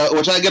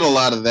which I get a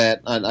lot of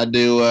that. I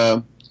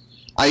do.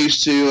 I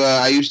used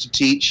to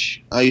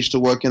teach. I used to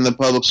work in the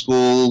public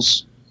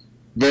schools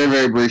very,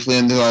 very briefly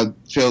until I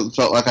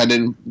felt like I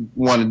didn't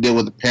want to deal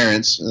with the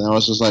parents, and I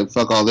was just like,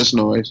 fuck all this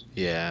noise.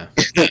 Yeah.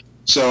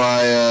 So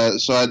I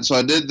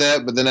did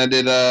that, but then I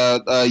did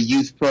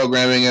youth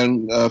programming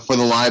and for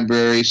the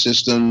library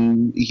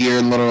system here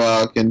in Little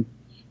Rock, and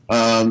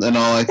all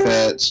like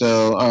that.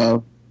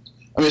 So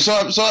I mean, so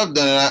I've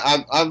done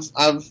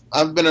it.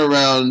 I've been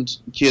around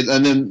kids,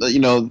 and then, you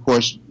know, of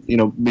course, you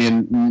know,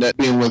 being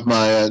with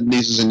my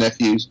nieces and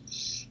nephews.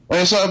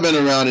 And so I've been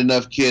around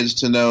enough kids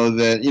to know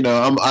that, you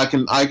know, I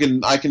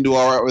can do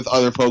all right with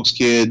other folks'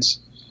 kids,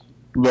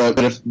 but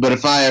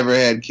if I ever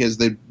had kids,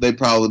 they'd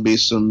probably be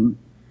some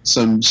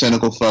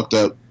cynical, fucked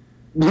up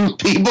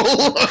people.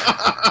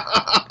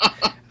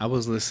 I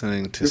was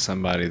listening to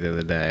somebody the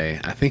other day.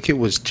 I think it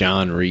was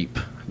John Reap,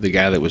 the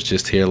guy that was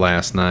just here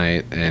last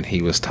night, and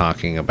he was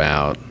talking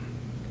about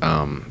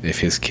if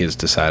his kids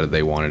decided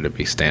they wanted to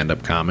be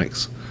stand-up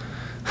comics.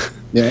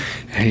 Yeah.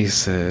 And he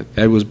said,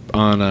 it was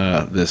on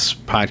this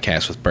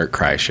podcast with Bert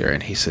Kreischer,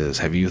 and he says,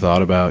 have you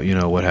thought about, you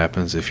know, what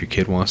happens if your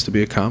kid wants to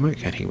be a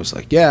comic? And he was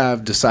like, yeah,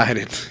 I've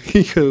decided.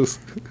 He goes,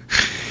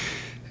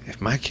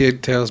 if my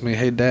kid tells me,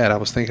 hey, Dad, I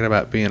was thinking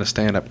about being a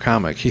stand-up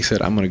comic, he said,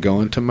 I'm going to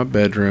go into my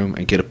bedroom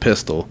and get a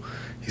pistol.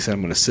 He said,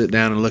 I'm going to sit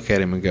down and look at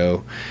him and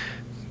go,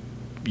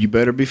 you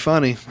better be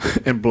funny,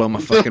 and blow my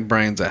fucking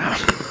brains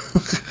out.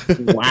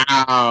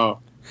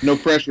 Wow. No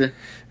pressure.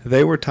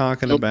 They were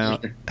talking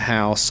about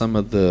how some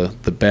of the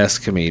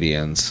best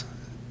comedians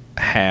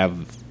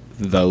have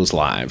those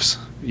lives,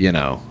 you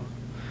know.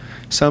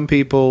 Some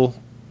people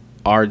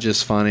are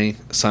just funny.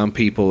 Some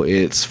people,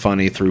 it's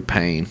funny through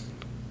pain.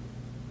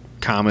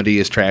 Comedy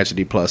is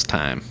tragedy plus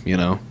time, you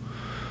know.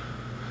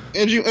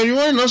 And you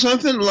want to know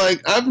something?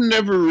 Like, I've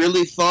never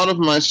really thought of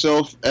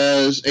myself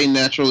as a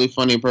naturally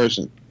funny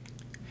person.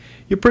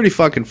 You're pretty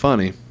fucking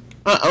funny.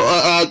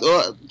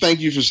 Thank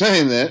you for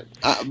saying that.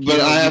 But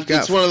I have to,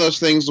 it's one of those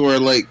things where,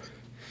 like,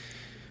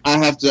 I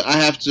have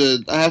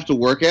to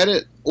work at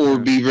it. or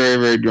be very,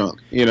 very drunk.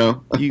 You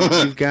know,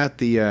 you've got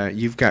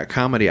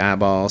comedy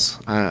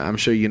eyeballs. I'm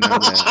sure you know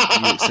that.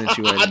 You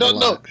accentuate it I don't a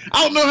know. lot.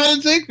 I don't know how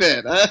to take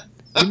that.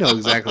 You know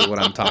exactly what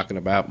I'm talking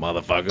about,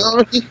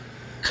 motherfucker.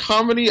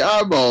 Comedy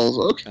eyeballs.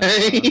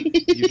 Okay.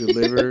 You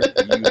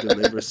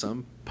deliver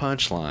some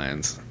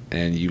punchlines,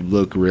 and you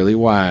look really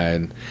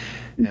wide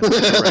and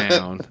look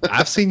around.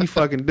 I've seen you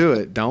fucking do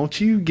it.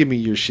 Don't you give me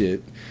your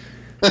shit.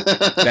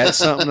 That's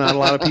something not a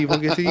lot of people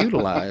get to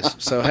utilize.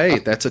 So, hey,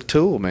 that's a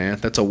tool, man.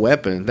 That's a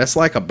weapon. That's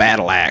like a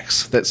battle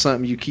axe. That's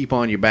something you keep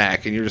on your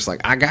back, and you're just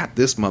like, I got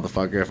this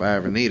motherfucker if I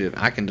ever need it.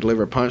 I can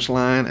deliver a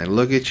punchline and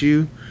look at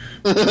you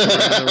around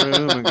the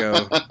room and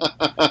go,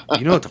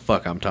 you know what the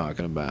fuck I'm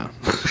talking about.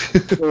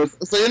 So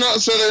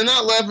they're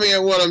not laughing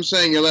at what I'm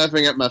saying. You're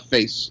laughing at my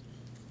face.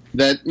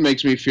 That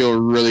makes me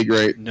feel really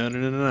great.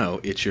 No.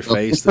 It's your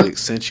face that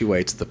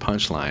accentuates the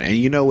punchline. And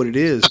you know what it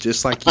is?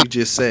 Just like you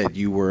just said,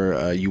 you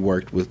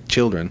worked with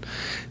children.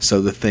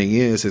 So the thing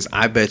is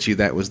I bet you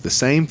that was the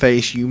same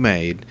face you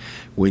made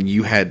when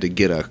you had to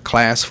get a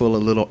class full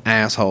of little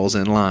assholes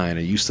in line,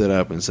 and you stood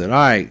up and said, all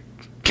right,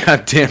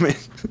 God damn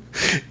it.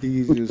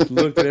 You just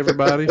looked at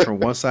everybody from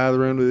one side of the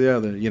room to the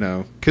other, you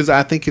know. Because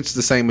I think it's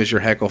the same as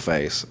your heckle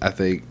face. I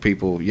think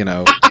people, you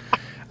know,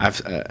 I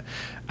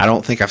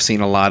don't think I've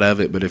seen a lot of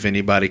it, but if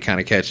anybody kind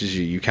of catches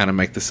you, you kind of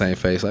make the same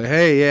face, like,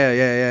 hey,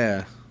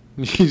 yeah.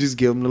 You just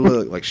give them the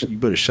look, like, you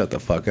better shut the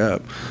fuck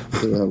up.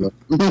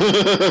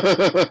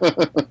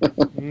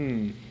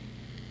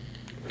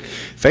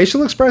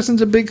 Facial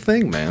expression's a big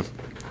thing, man.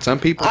 Some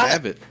people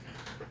have it.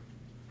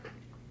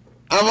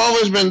 I've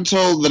always been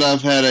told that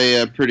I've had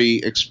a pretty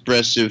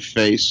expressive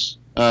face.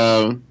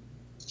 I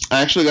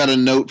actually got a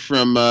note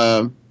from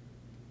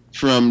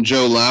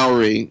Joe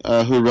Lowry,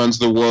 who runs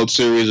the World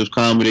Series of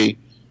Comedy.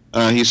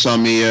 He saw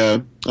me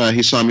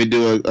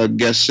do a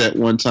guest set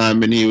one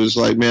time, and he was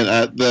like, "Man,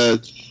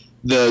 the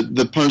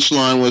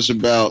punchline was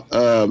about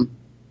the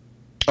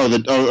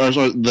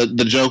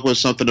joke was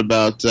something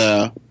about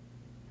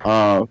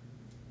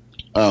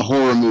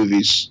horror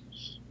movies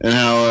and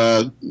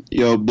how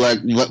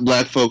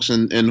black folks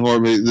in horror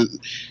movies."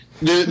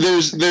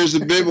 There's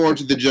a bit more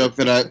to the joke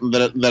that I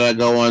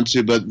go on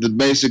to, but the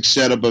basic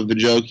setup of the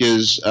joke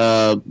is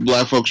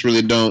black folks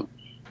really don't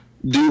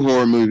do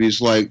horror movies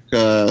like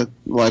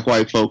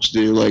white folks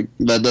do. Like,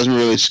 that doesn't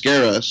really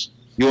scare us.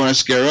 You want to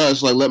scare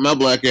us? Like, let my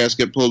black ass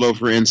get pulled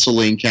over in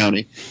Saline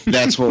County.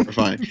 That's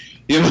horrifying.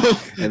 You know.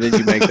 And then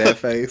you make that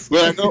face.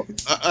 But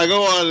I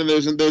go on, and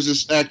there's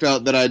this act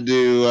out that I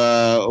do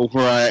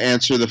where I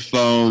answer the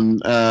phone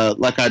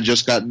like I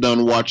just got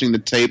done watching the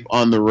tape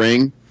on The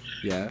Ring.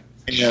 Yeah.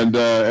 And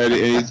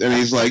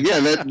he's like,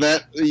 yeah,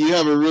 that you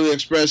have a really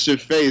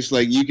expressive face.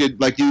 Like you could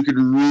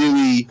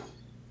really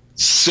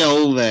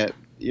sell that,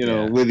 you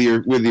know, with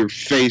your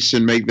face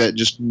and make that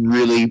just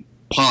really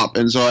pop.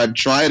 And so I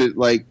tried it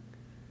like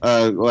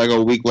a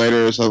week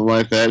later or something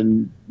like that,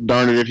 and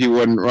darn it if he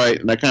wasn't right.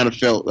 And I kind of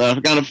felt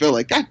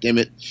like, God damn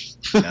it.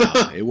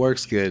 No, it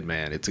works good,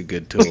 man. It's a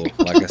good tool.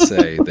 Like I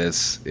say,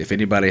 if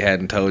anybody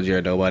hadn't told you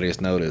or nobody has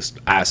noticed,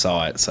 I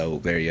saw it, so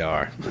there you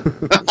are.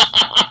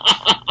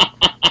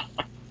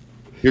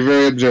 You're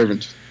very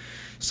observant.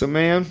 So,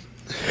 man,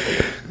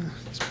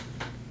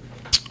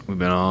 we've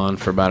been on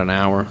for about an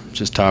hour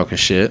just talking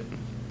shit.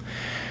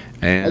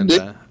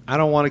 And I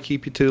don't want to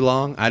keep you too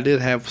long. I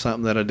did have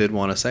something that I did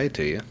want to say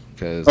to you.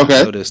 Because I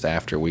noticed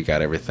after we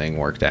got everything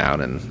worked out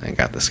and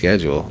got the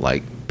schedule,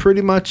 like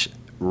pretty much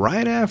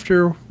right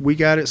after we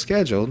got it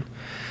scheduled,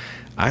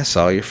 I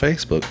saw your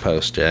Facebook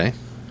post, Jay.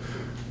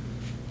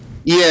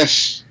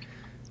 Yes.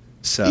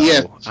 So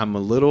I'm a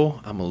little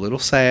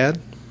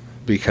sad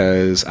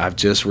because I've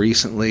just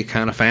recently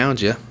kind of found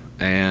you,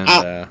 and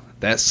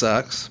that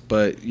sucks.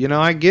 But you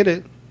know, I get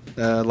it.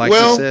 Like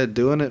you said,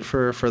 doing it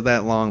for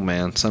that long,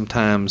 man.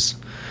 Sometimes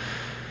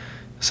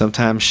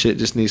shit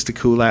just needs to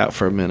cool out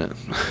for a minute.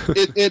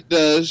 It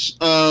does.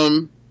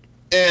 And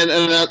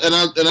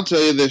I'll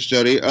tell you this,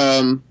 Jody.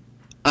 I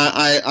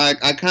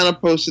kind of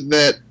posted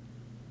that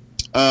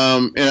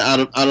out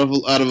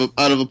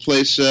of a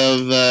place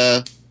of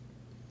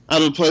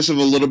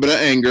a little bit of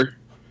anger.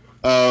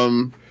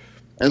 And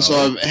so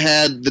I've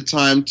had the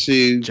time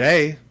to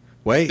Jay,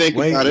 wait.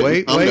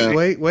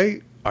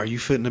 Are you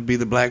fitting to be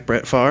the Black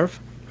Brett Favre?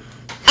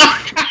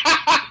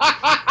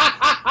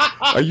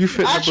 Are you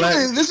fitting to black?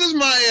 This is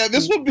my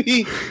this will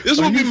be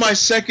my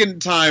second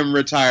time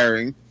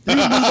retiring. You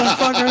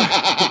motherfucker.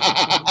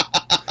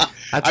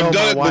 I've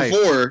done it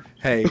before.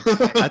 Hey,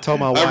 I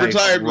told my wife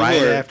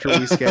right after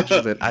we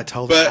scheduled it. I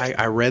told her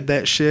I read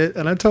that shit,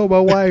 and I told my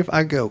wife,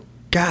 I go,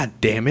 God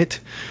damn it!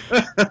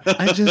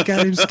 I just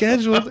got him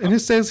scheduled, and it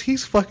says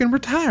he's fucking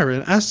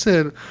retiring. I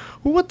said,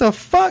 well, what the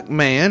fuck,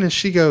 man? And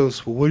she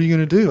goes, well, what are you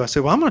going to do? I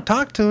said, well, I'm going to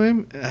talk to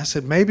him. And I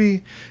said,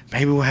 maybe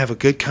we'll have a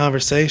good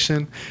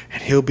conversation,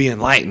 and he'll be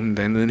enlightened,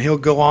 and then he'll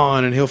go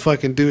on, and he'll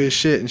fucking do his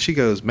shit. And she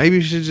goes, maybe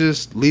you should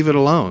just leave it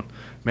alone.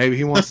 Maybe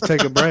he wants to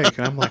take a break.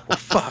 And I'm like, well,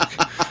 fuck.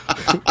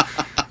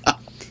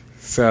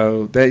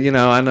 So, that, you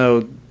know, I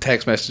know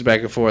text message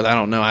back and forth. I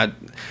don't know.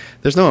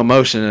 There's no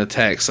emotion in a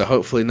text, so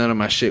hopefully none of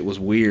my shit was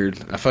weird.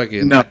 I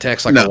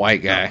text like a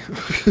white guy.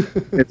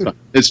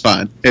 It's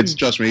fine. It's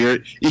trust me. You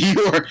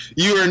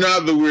are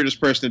not the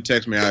weirdest person to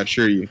text me. I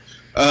assure you.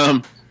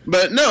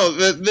 But no, all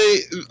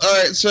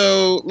right.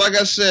 So like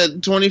I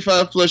said,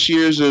 25 plus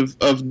years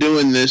of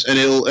doing this, and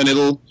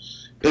it'll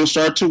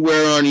start to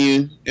wear on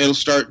you. It'll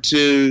start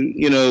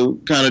to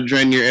kind of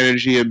drain your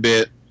energy a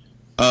bit.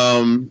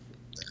 I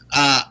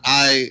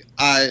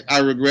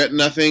regret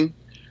nothing.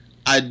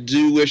 I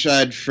do wish I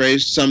had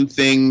phrased some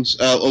things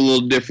a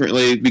little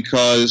differently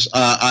because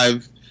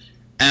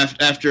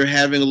after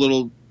having a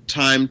little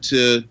time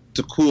to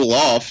cool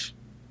off,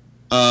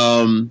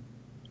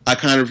 I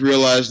kind of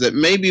realized that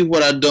maybe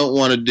what I don't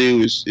want to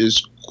do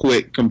is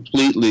quit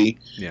completely.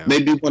 Yeah.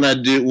 Maybe what I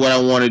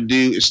want to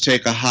do is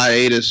take a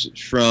hiatus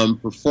from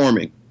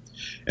performing,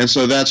 and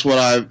so that's what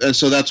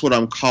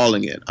I'm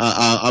calling it.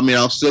 I mean,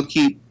 I'll still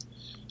keep.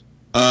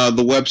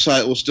 The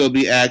website will still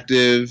be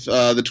active.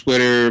 The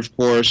Twitter, of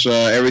course,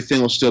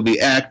 everything will still be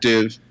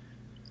active.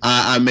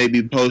 I may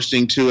be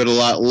posting to it a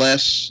lot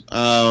less,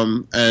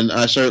 and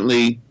I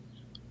certainly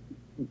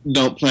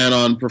don't plan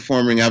on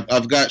performing.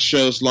 I've got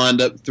shows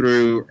lined up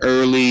through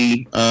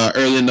early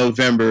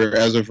November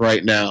as of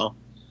right now.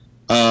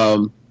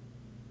 So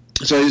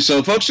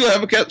folks still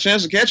have a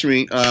chance to catch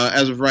me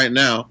as of right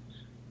now.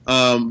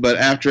 But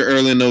after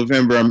early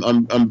November,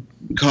 I'm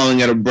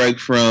calling it a break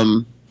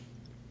from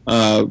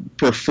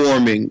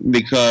performing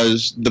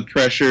because the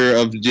pressure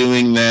of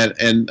doing that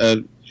and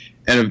of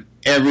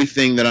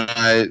everything that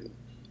I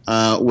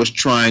was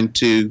trying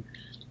to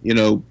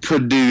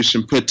produce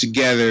and put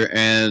together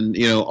and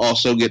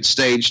also get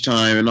stage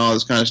time and all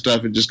this kind of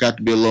stuff, it just got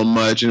to be a little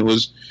much, and it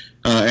was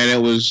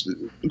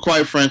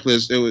quite frankly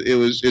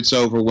it's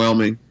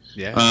overwhelming.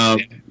 Yeah.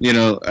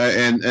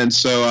 And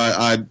so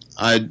I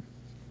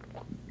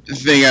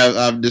think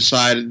I've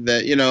decided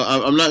that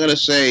I'm not going to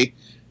say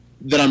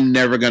that I'm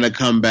never going to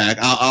come back.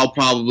 I'll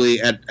probably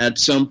at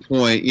some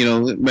point,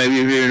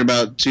 maybe in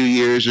about 2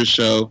 years or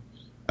so,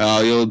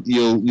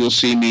 you'll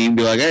see me and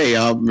be like, hey,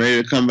 I'm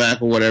ready to come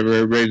back or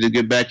whatever, ready to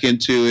get back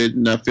into it,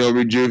 and I feel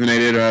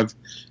rejuvenated, or I've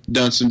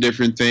done some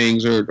different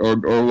things, or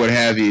what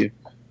have you.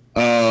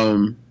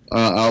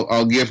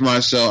 I'll give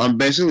myself. I'm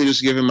basically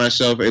just giving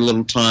myself a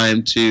little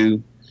time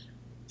to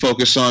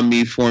focus on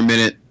me for a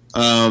minute,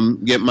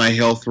 get my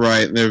health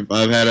right.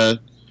 I've had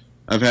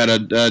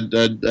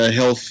a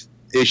health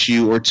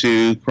issue or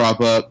two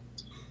crop up,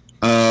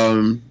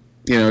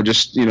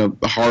 just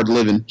hard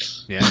living.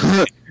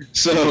 Yeah.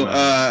 So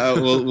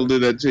we'll do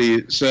that to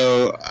you.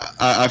 So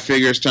I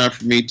figure it's time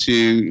for me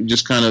to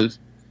just kind of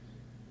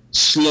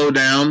slow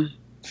down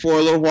for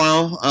a little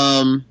while.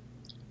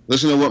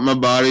 Listen to what my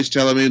body's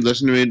telling me.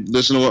 Listen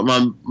to what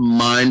my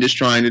mind is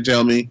trying to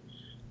tell me,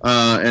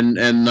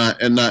 and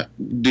not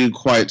do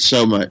quite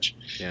so much.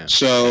 Yeah.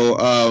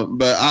 So,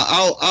 but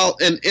I'll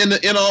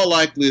in all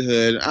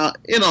likelihood,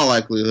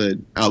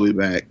 I'll be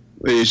back.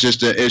 It's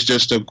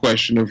just a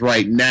question of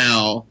right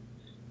now.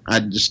 I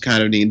just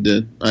kind of need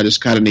to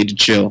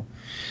chill.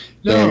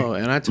 No,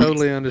 and I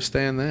totally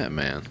understand that,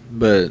 man.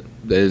 But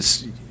you're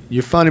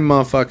a funny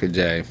motherfucker,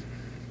 Jay,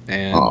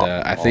 and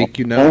I think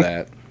you know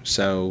that.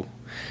 So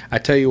I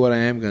tell you what I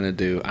am going to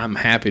do. I'm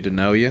happy to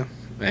know you,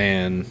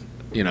 and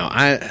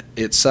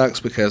it sucks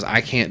because I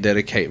can't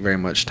dedicate very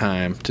much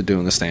time to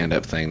doing the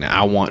stand-up thing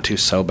now. I want to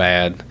so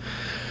bad,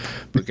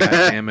 but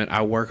goddamn it,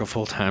 I work a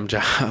full-time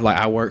job. Like,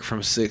 I work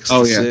from 6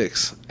 to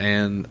 6,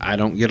 and I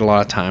don't get a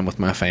lot of time with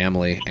my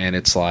family. And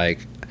it's like,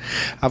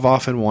 I've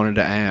often wanted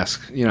to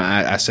ask.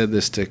 I said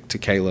this to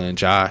Kayla and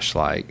Josh.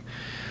 Like,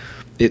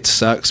 it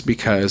sucks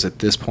because at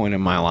this point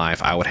in my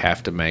life, I would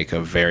have to make a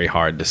very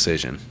hard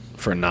decision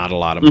for not a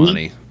lot of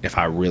money. If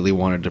I really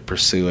wanted to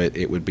pursue it,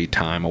 it would be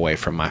time away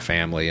from my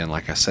family. And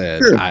like I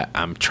said, sure.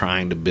 I'm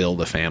trying to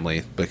build a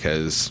family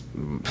because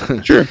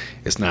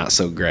it's not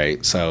so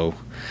great. So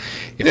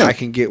if I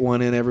can get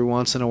one in every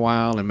once in a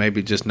while and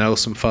maybe just know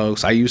some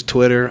folks. I use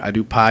Twitter. I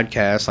do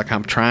podcasts. Like,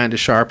 I'm trying to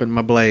sharpen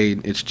my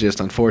blade. It's just,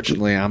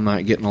 unfortunately, I'm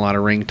not getting a lot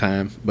of ring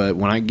time. But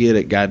when I get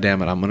it,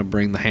 goddamn it, I'm going to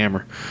bring the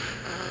hammer.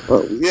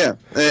 Well, yeah.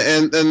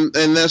 And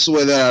that's the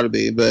way that ought to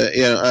be. But,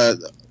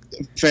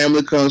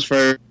 family comes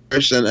first.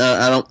 And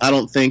I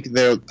don't think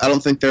there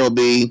will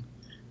be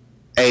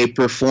a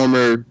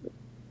performer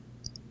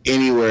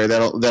anywhere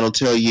that'll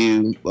tell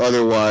you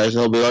otherwise.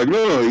 They'll be like,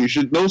 no,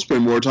 don't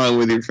spend more time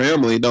with your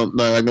family.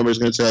 Like, nobody's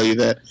going to tell you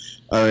that.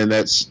 I mean,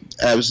 that's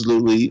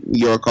absolutely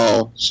your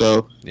call.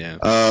 So yeah.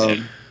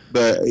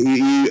 But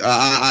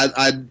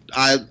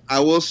I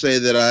will say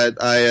that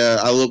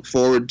I look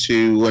forward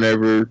to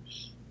whenever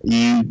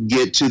you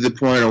get to the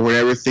point, or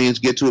whenever things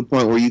get to a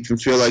point where you can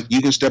feel like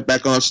you can step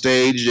back on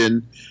stage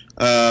and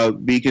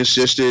be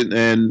consistent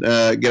and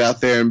get out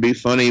there and be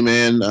funny,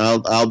 man.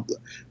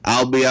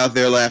 I'll be out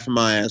there laughing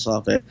my ass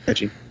off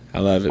at you. I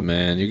love it,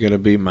 man. You're gonna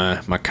be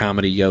my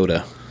comedy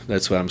Yoda.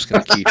 That's what I'm just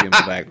gonna keep you in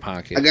my back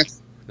pocket.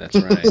 That's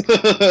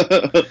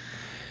right,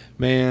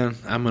 man.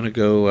 I'm gonna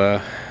go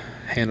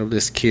handle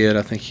this kid.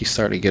 I think he's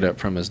starting to get up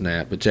from his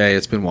nap. But Jay,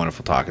 it's been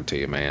wonderful talking to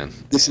you, man.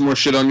 Get some more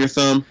shit on your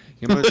thumb.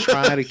 I'm going to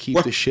try to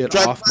keep the shit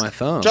off my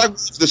thumb. Try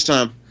this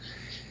time.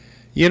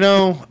 You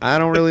know, I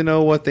don't really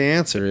know what the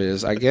answer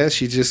is. I guess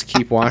you just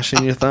keep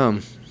washing your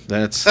thumb.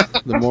 That's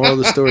the moral of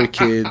the story,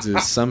 kids,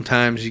 is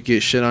sometimes you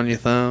get shit on your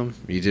thumb.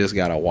 You just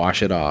got to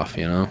wash it off,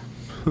 you know?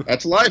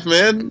 That's life,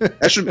 man.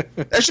 That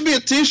should be a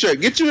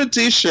t-shirt. Get you a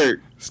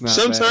t-shirt.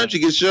 Sometimes bad. You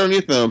get shit on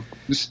your thumb.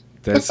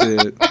 That's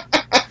it.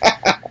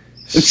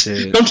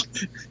 Shit.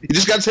 You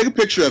just got to take a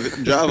picture of it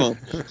and drive on.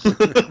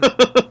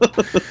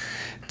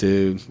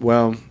 Dude,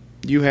 well,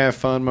 you have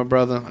fun, my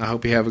brother. I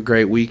hope you have a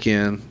great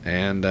weekend.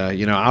 And,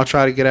 I'll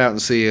try to get out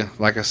and see you.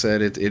 Like I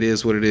said, it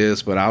is what it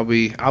is. But I'll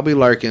be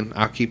lurking.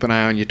 I'll keep an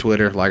eye on your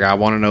Twitter. Like, I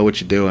want to know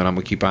what you're doing. I'm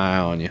going to keep an eye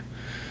on you.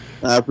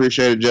 I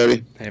appreciate it,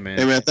 Jody. Hey,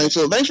 man. Thanks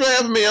for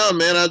having me on,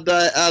 man. I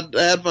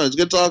had fun. It's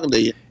good talking to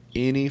you.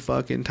 Any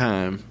fucking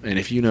time. And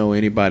if you know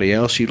anybody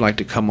else you'd like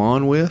to come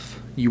on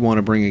with, you want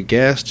to bring a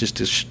guest just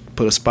to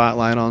put a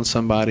spotlight on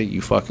somebody,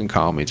 you fucking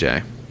call me,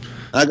 Jay.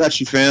 I got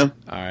you, fam.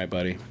 All right,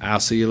 buddy.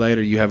 I'll see you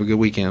later. You have a good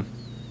weekend.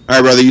 All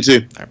right, brother. You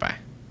too. All right, bye.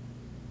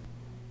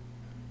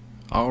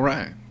 All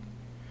right.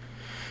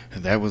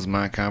 That was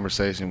my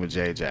conversation with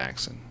Jay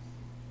Jackson.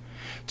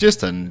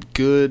 Just a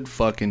good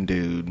fucking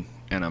dude,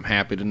 and I'm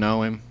happy to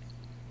know him.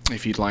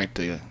 If you'd like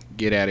to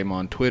get at him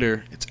on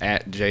Twitter, it's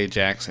at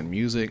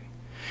JJacksonMusic.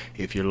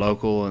 If you're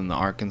local in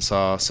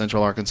the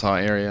Central Arkansas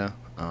area,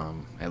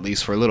 at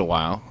least for a little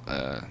while,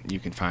 you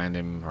can find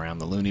him around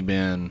the Looney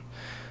Bin,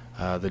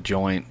 the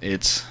Joint.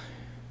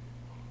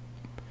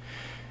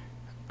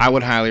 I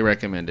would highly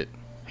recommend it.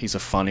 He's a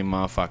funny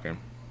motherfucker,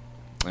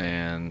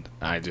 and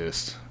I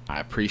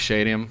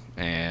appreciate him,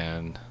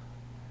 and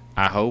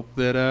I hope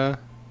that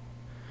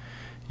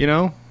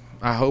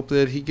I hope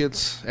that he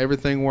gets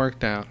everything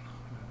worked out.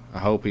 I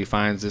hope he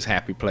finds this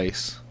happy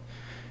place,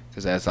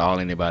 because that's all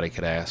anybody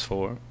could ask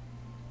for.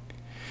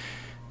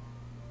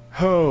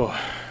 Oh,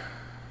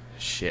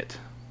 shit.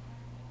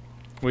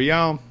 Well,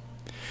 y'all,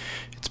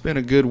 it's been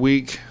a good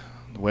week.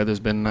 The weather's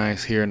been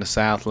nice here in the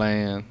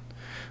Southland.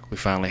 We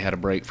finally had a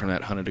break from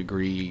that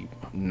 100-degree,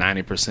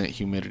 90%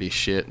 humidity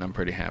shit, and I'm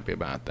pretty happy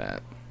about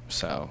that.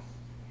 So,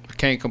 I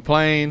can't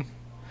complain.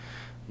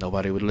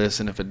 Nobody would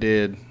listen if it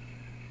did.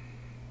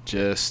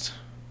 Just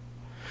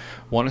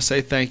want to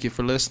say thank you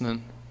for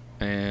listening,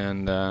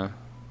 and I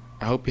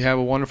hope you have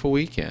a wonderful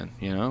weekend.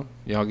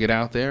 Y'all get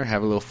out there,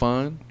 have a little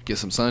fun, get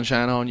some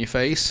sunshine on your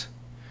face,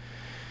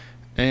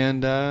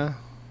 and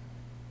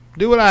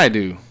do what I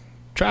do.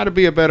 Try to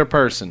be a better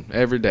person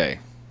every day.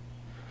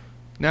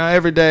 Now,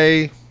 every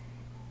day,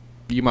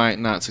 you might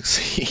not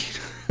succeed.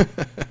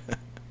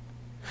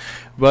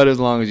 But as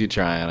long as you're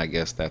trying, I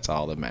guess that's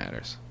all that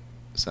matters.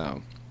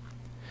 So,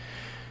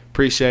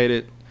 appreciate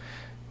it.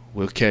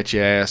 We'll catch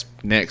your ass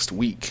next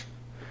week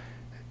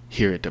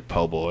here at the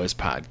Po' Boys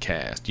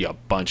Podcast, you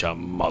bunch of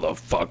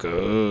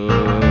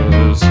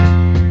motherfuckers.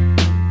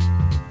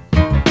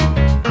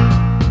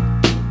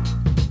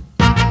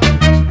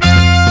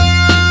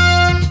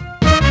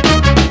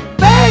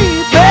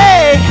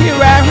 Baby,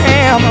 here I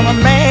am, I'm a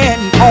man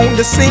on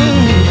the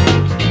scene.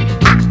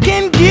 I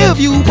can give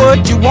you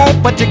what you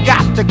want, but you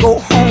got to go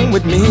home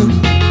with me.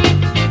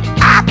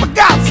 I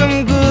forgot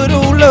some good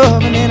old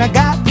love, and then I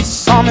got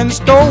some in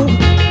store.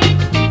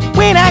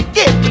 When I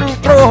get through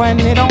throwing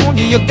it on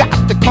you, you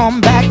got to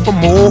come back for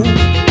more.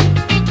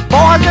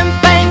 Boys and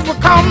things will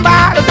come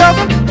by the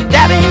dozen, but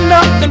that ain't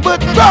nothing but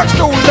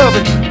drugstore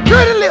loving.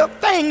 Pretty little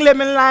thing, let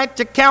me light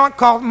your count,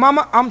 cause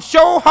mama, I'm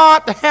sure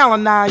hard to hell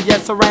and I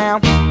yes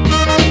around.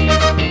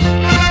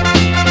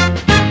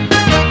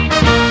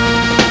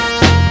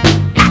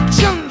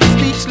 Action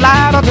speaks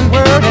louder than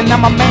word, and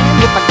I'm a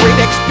man with a great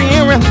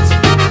experience.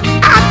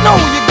 I know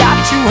you got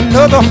you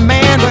another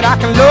man, but I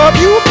can love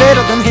you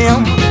better than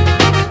him.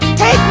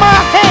 Take my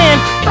hand,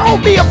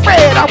 don't be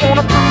afraid, I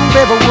wanna prove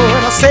every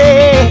word I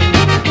say.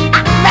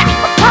 I'm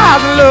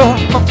advertising love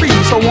for free,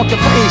 so won't you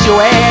place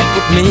your ad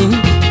with me?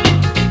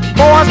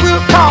 Boys will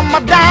call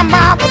my dime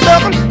by the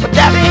dozen, but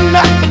that ain't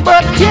nothing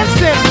but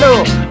 10-cent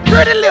love.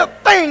 Pretty little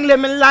thing, let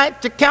me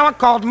light your count,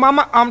 cause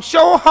mama, I'm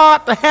sure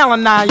hard to hell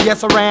and I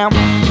yes around.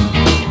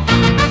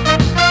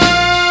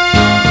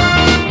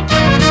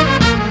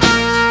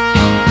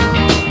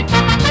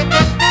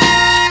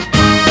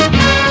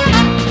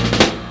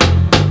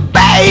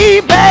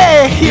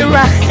 Baby, here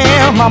I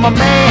am, I'm a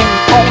man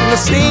on the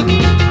scene.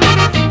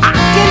 I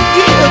can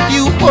give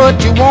you what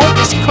you want,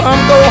 just come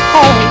go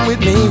home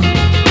with me.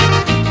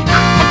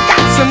 I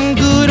got some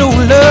good old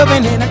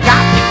loving and I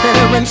got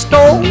better in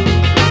store.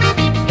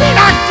 When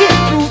I get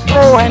through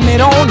throwing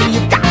it on you,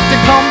 you got to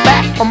come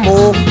back for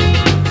more.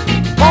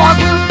 Boys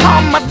will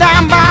call my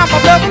dime by my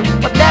loving,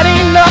 but that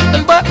ain't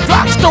nothing but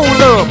drugstore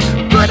love.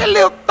 Pretty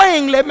little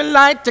thing, let me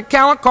light your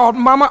count, called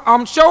mama,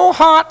 I'm sure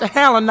hard to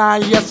hell and I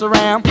yes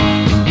around.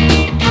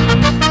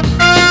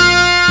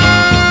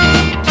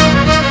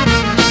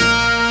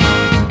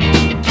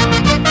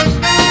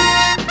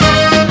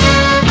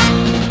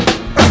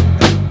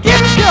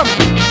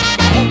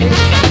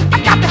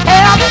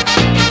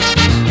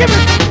 Give me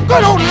some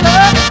good old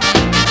love.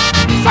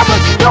 So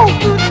much dope.